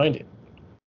able to find it.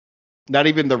 Not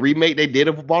even the remake they did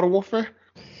of Modern Warfare?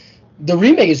 The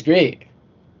remake is great,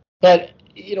 but,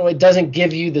 it doesn't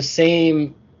give you the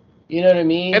same, you know what I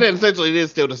mean? And then essentially it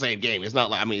is still the same game. It's not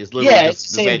like, it's literally it's the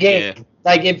same game. Yeah.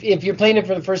 Like, if you're playing it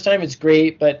for the first time, it's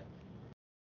great, but,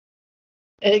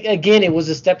 again, it was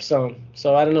a stepstone.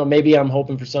 So, I don't know, maybe I'm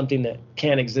hoping for something that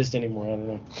can't exist anymore. I don't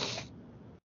know.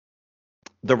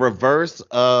 The reverse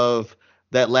of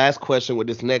that last question with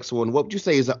this next one, what would you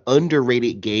say is an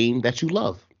underrated game that you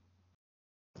love?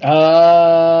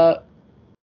 Elder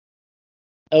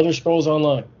Scrolls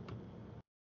Online.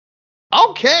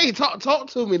 Okay, talk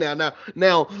to me now.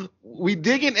 Now we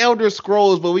dig in Elder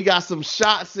Scrolls, but we got some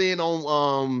shots in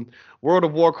on World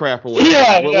of Warcraft or whatever.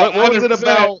 Yeah, what was it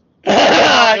about?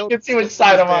 I can see which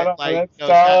side I'm on.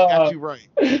 Got you right.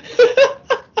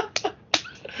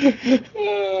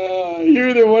 You're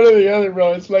either one or the other,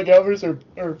 bro. It's like Elvis or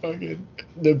fucking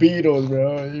the Beatles,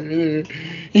 bro.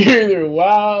 You're either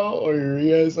WoW or you're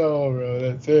ESO, bro.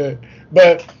 That's it.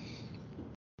 But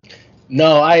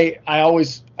no,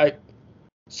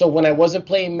 so when I wasn't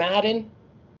playing Madden,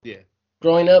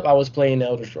 growing up, I was playing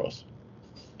Elder Scrolls.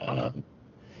 I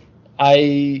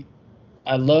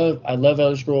love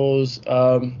Elder Scrolls.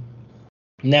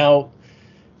 Now.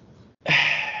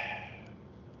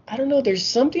 I don't know. There's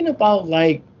something about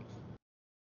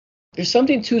there's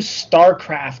something too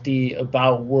StarCrafty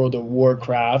about World of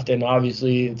Warcraft, and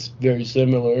obviously it's very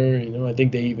similar. I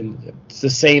think it's the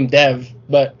same dev,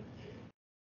 but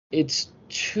it's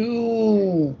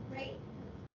too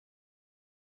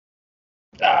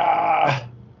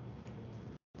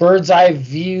bird's eye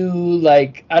view.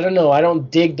 Like, I don't know. I don't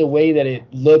dig the way that it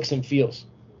looks and feels.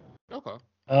 Okay.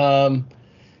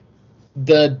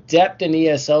 The depth in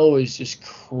ESO is just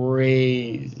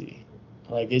crazy.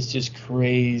 Like, it's just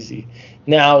crazy.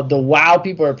 Now, the WoW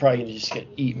people are probably just going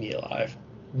to eat me alive.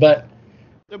 But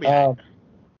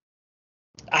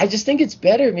I just think it's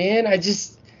better, man.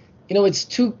 WoW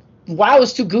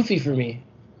is too goofy for me.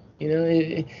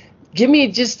 Give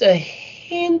me just a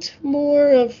hint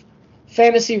more of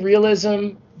fantasy realism.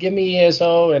 Give me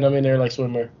ESO, and I'm in there like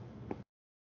swimwear.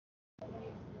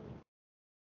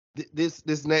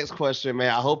 This next question, man,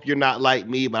 I hope you're not like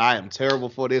me, but I am terrible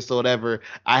for this or whatever.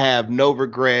 I have no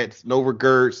regrets,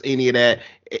 any of that.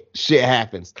 Shit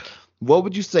happens. What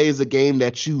would you say is a game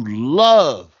that you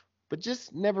love, but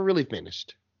just never really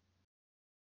finished?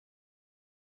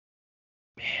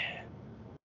 Man,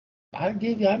 I'll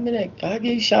give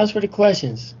you shots for the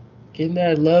questions. Game that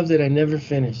I love that I never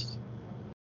finished.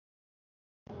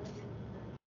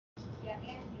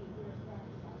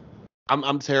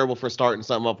 I'm terrible for starting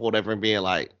something up or whatever and being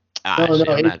like,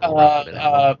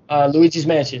 Luigi's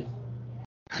Mansion.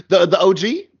 The OG?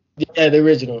 Yeah, the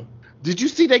original. Did you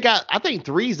see they got, I think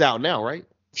 3's out now, right?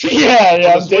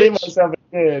 Yeah, I'm dating myself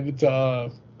again.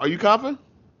 Are you confident?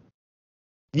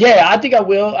 Yeah, I think I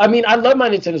will. I mean, I love my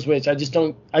Nintendo Switch. I'm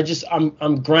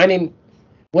grinding.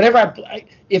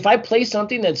 if I play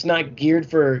something that's not geared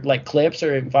for like clips,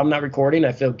 or if I'm not recording,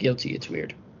 I feel guilty. It's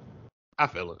weird. I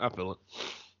feel it. All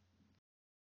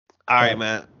right,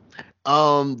 man.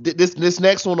 This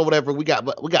next one or whatever we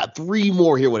got 3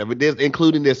 more here, whatever. This,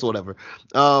 including this or whatever.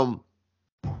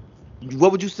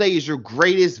 What would you say is your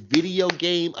greatest video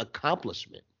game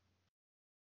accomplishment?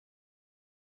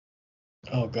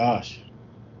 Oh gosh.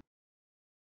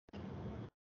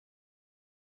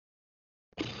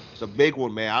 It's a big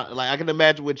one, man. I can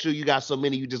imagine with you got so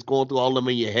many, you just going through all of them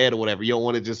in your head or whatever. You don't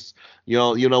want to just, you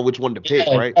know which one to pick,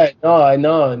 right? No, I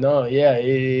know. Yeah, it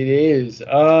is.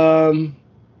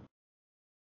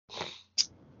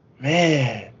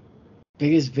 Man,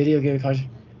 biggest video game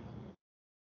accomplishment.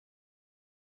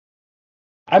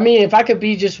 I mean, if I could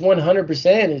be just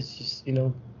 100%, it's just,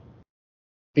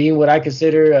 being what I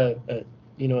consider a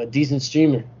decent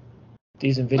streamer,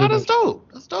 decent video. That's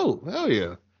dope. That's dope. Hell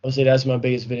yeah. I would say that's my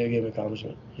biggest video game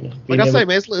accomplishment. Like I say,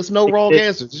 man, it's no wrong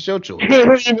answers. It's your choice.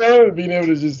 Being able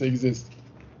to just exist.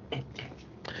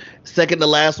 Second to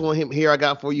last one here I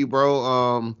got for you,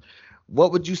 bro.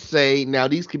 What would you say? Now,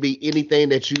 these could be anything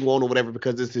that you want or whatever,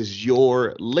 because this is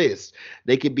your list.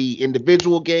 They could be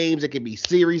individual games. It could be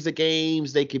series of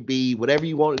games. They could be whatever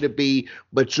you want it to be.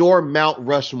 But your Mount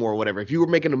Rushmore or whatever. If you were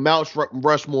making a Mount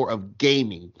Rushmore of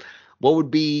gaming, what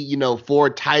would be, 4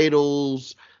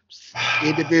 titles,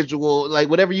 individual, like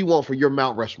whatever you want for your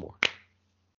Mount Rushmore?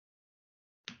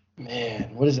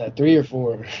 Man, what is that? 3 or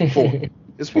 4? 4.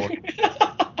 It's 4.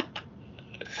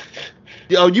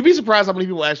 Yo, you'd be surprised how many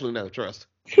people actually know. Trust.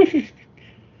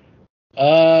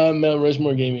 Mount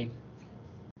Rushmore gaming.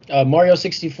 Mario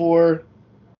 64.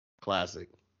 Classic.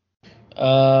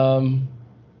 Gosh,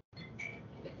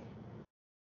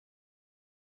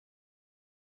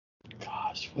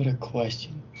 what a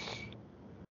question.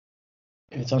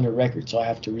 And it's on the record, so I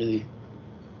have to really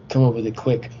come up with it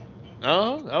quick.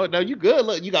 Oh no, you good.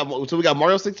 Look, we got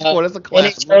Mario 64. That's a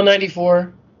classic. NHL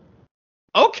 94.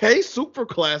 Okay, super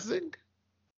classic.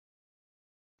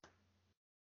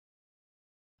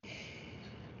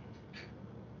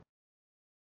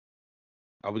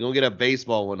 Are we gonna get a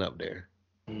baseball one up there?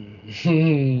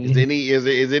 Is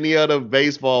any other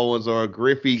baseball ones, or a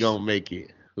Griffey gonna make it?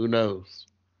 Who knows?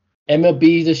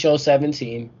 MLB The Show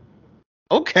 17.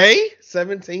 Okay,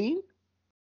 17.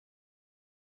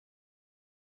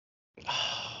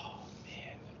 Oh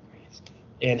man,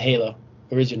 and Halo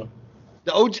original.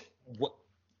 The OG. What?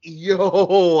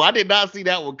 Yo, I did not see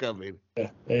that one coming.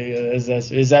 Yeah, is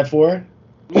that 4?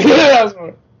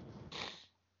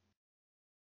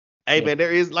 Hey man,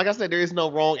 like I said, there is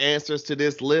no wrong answers to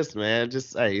this list, man.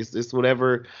 Just it's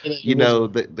whatever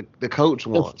the coach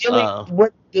wants.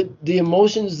 The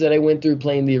emotions that I went through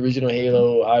playing the original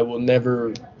Halo, I won't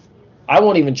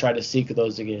even try to seek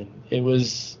those again. It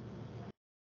was,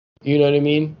 you know what I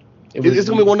mean? It's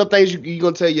gonna be one of the things you're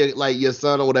gonna tell your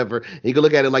son or whatever. And you can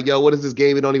look at it like, yo, what is this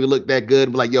game? It don't even look that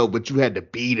good. But like, yo, but you had to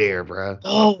be there, bro.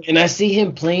 Oh, and I see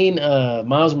him playing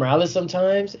Miles Morales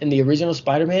sometimes in the original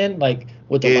Spider-Man, like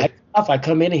with the lights off. I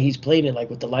come in and he's playing it like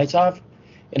with the lights off,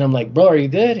 and I'm like, bro, are you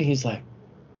good? And he's like,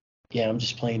 yeah, I'm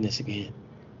just playing this again.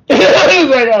 I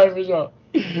was like, all right, for sure.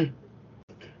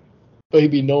 But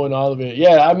he'd be knowing all of it.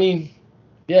 Yeah, I mean,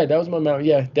 yeah, that was my mount.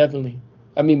 Yeah, definitely.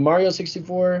 I mean, Mario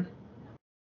 64.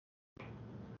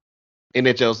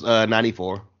 NHL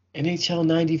 94. NHL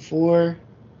 94.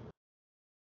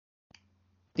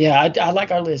 Yeah, I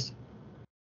like our list.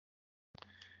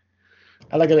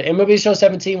 I like it. MLB Show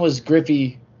 17 was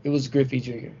Griffey. It was Griffey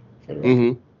Jr. for the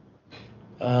record.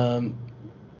 Mm-hmm.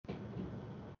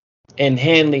 And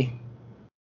Hanley.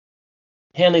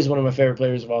 Hanley's one of my favorite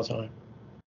players of all time.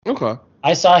 Okay.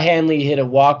 I saw Hanley hit a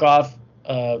walk-off,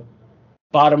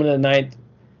 bottom of the 9th,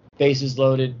 bases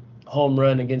loaded, home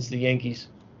run against the Yankees.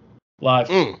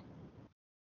 Live. In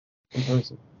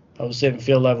person. I was sitting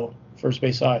field level, first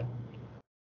base side.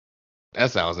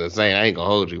 That sounds insane. I ain't gonna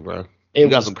hold you, bro. You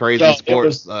got some crazy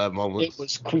sports moments. It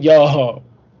was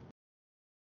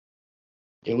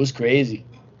crazy.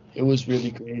 It was really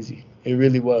crazy. It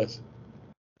really was.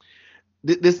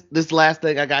 This last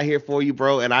thing I got here for you,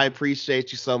 bro, and I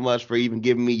appreciate you so much for even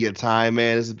giving me your time,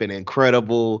 man. This has been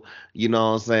incredible. You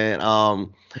know what I'm saying?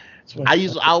 I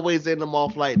always end them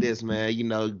off like this, man.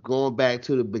 Going back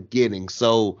to the beginning.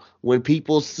 So when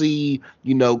people see,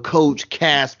 Coach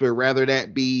Casper, whether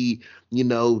that be,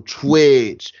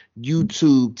 Twitch,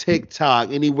 YouTube,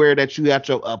 TikTok, anywhere that you got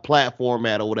a platform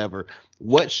at or whatever,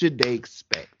 what should they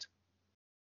expect?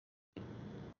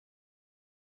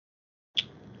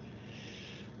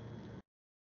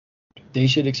 They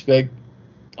should expect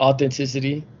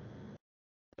authenticity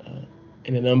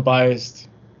and an unbiased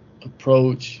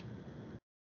approach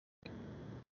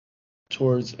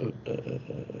towards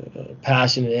a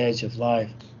passionate edge of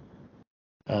life.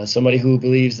 Somebody who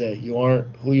believes that you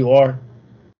aren't who you are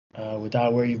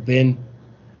without where you've been,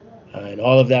 and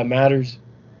all of that matters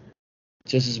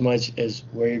just as much as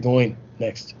where you're going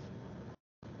next.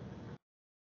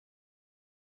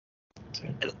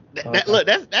 Look,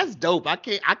 that's dope. I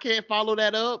can't follow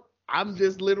that up. I'm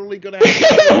just literally gonna have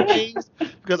to things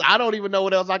because I don't even know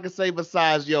what else I can say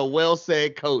besides well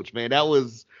said, coach. Man, that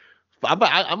was.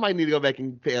 I might need to go back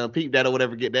and peep that or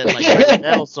whatever, get that like write it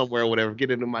down somewhere or whatever,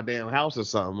 get it in my damn house or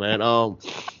something, man.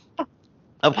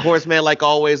 Of course, man, like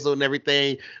always and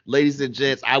everything, ladies and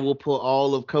gents, I will put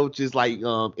all of Coach's like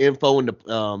info in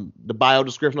the bio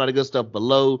description, all the good stuff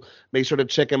below. Make sure to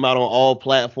check him out on all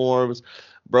platforms.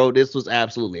 Bro, this was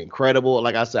absolutely incredible.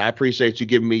 Like I said, I appreciate you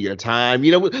giving me your time.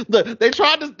 You know, they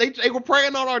were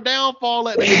praying on our downfall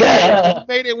at the beginning.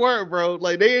 Made it work, bro.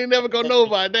 Like they ain't never gonna know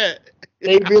about that.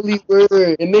 They really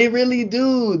were, and they really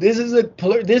do. This is a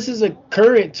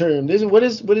current term. What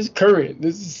is current?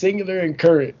 This is singular and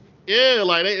current. Yeah,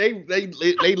 like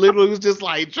they literally was just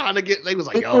like trying to get. They was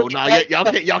like, yo, nah,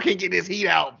 y'all can't get this heat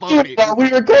out. Fuck it. We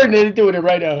recording it and doing it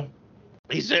right now.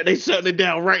 They shutting it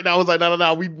down right now. I was like,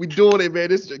 no, we doing it, man.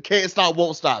 This can't stop,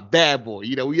 won't stop. Bad boy,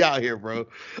 you know, we out here, bro.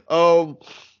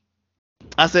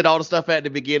 I said all the stuff at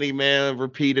the beginning, man.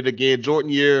 Repeat it again.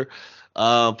 Jordan Year.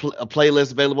 A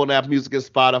playlist available on Apple Music and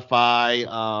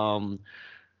Spotify.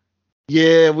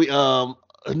 We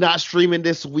not streaming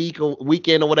this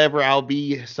weekend or whatever. I'll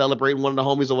be celebrating one of the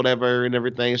homies or whatever and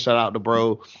everything. Shout out to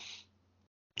bro.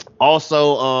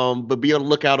 Also, but be on the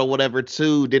lookout or whatever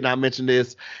too. Did not mention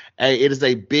this. Hey, it is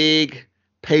a big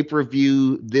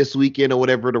pay-per-view this weekend or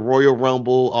whatever, the Royal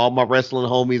Rumble, all my wrestling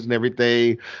homies and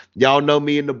everything. Y'all know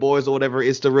me and the boys or whatever.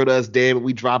 It's the real us, damn it.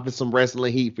 We dropping some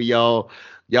wrestling heat for y'all.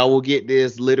 Y'all will get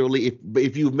this literally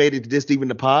if you've made it this deep in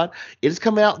the pod. It's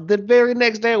coming out the very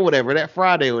next day or whatever, that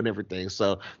Friday and everything.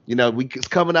 So, you know, it's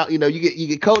coming out, you know, you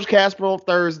get Coach Casper on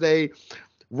Thursday,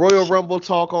 Royal Rumble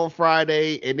talk on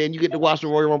Friday, and then you get to watch the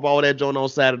Royal Rumble, all that joint on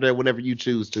Saturday whenever you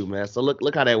choose to, man. So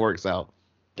look how that works out.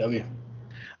 W.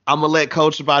 I'm going to let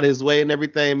Coach about his way and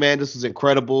everything, man. This was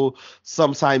incredible.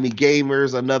 Sometimey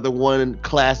Gamers, another one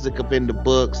classic up in the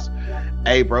books.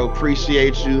 Hey, bro,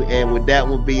 appreciate you. And with that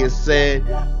one being said,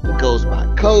 it goes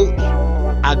by Coach.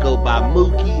 I go by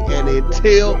Mookie. And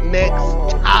until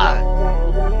next time.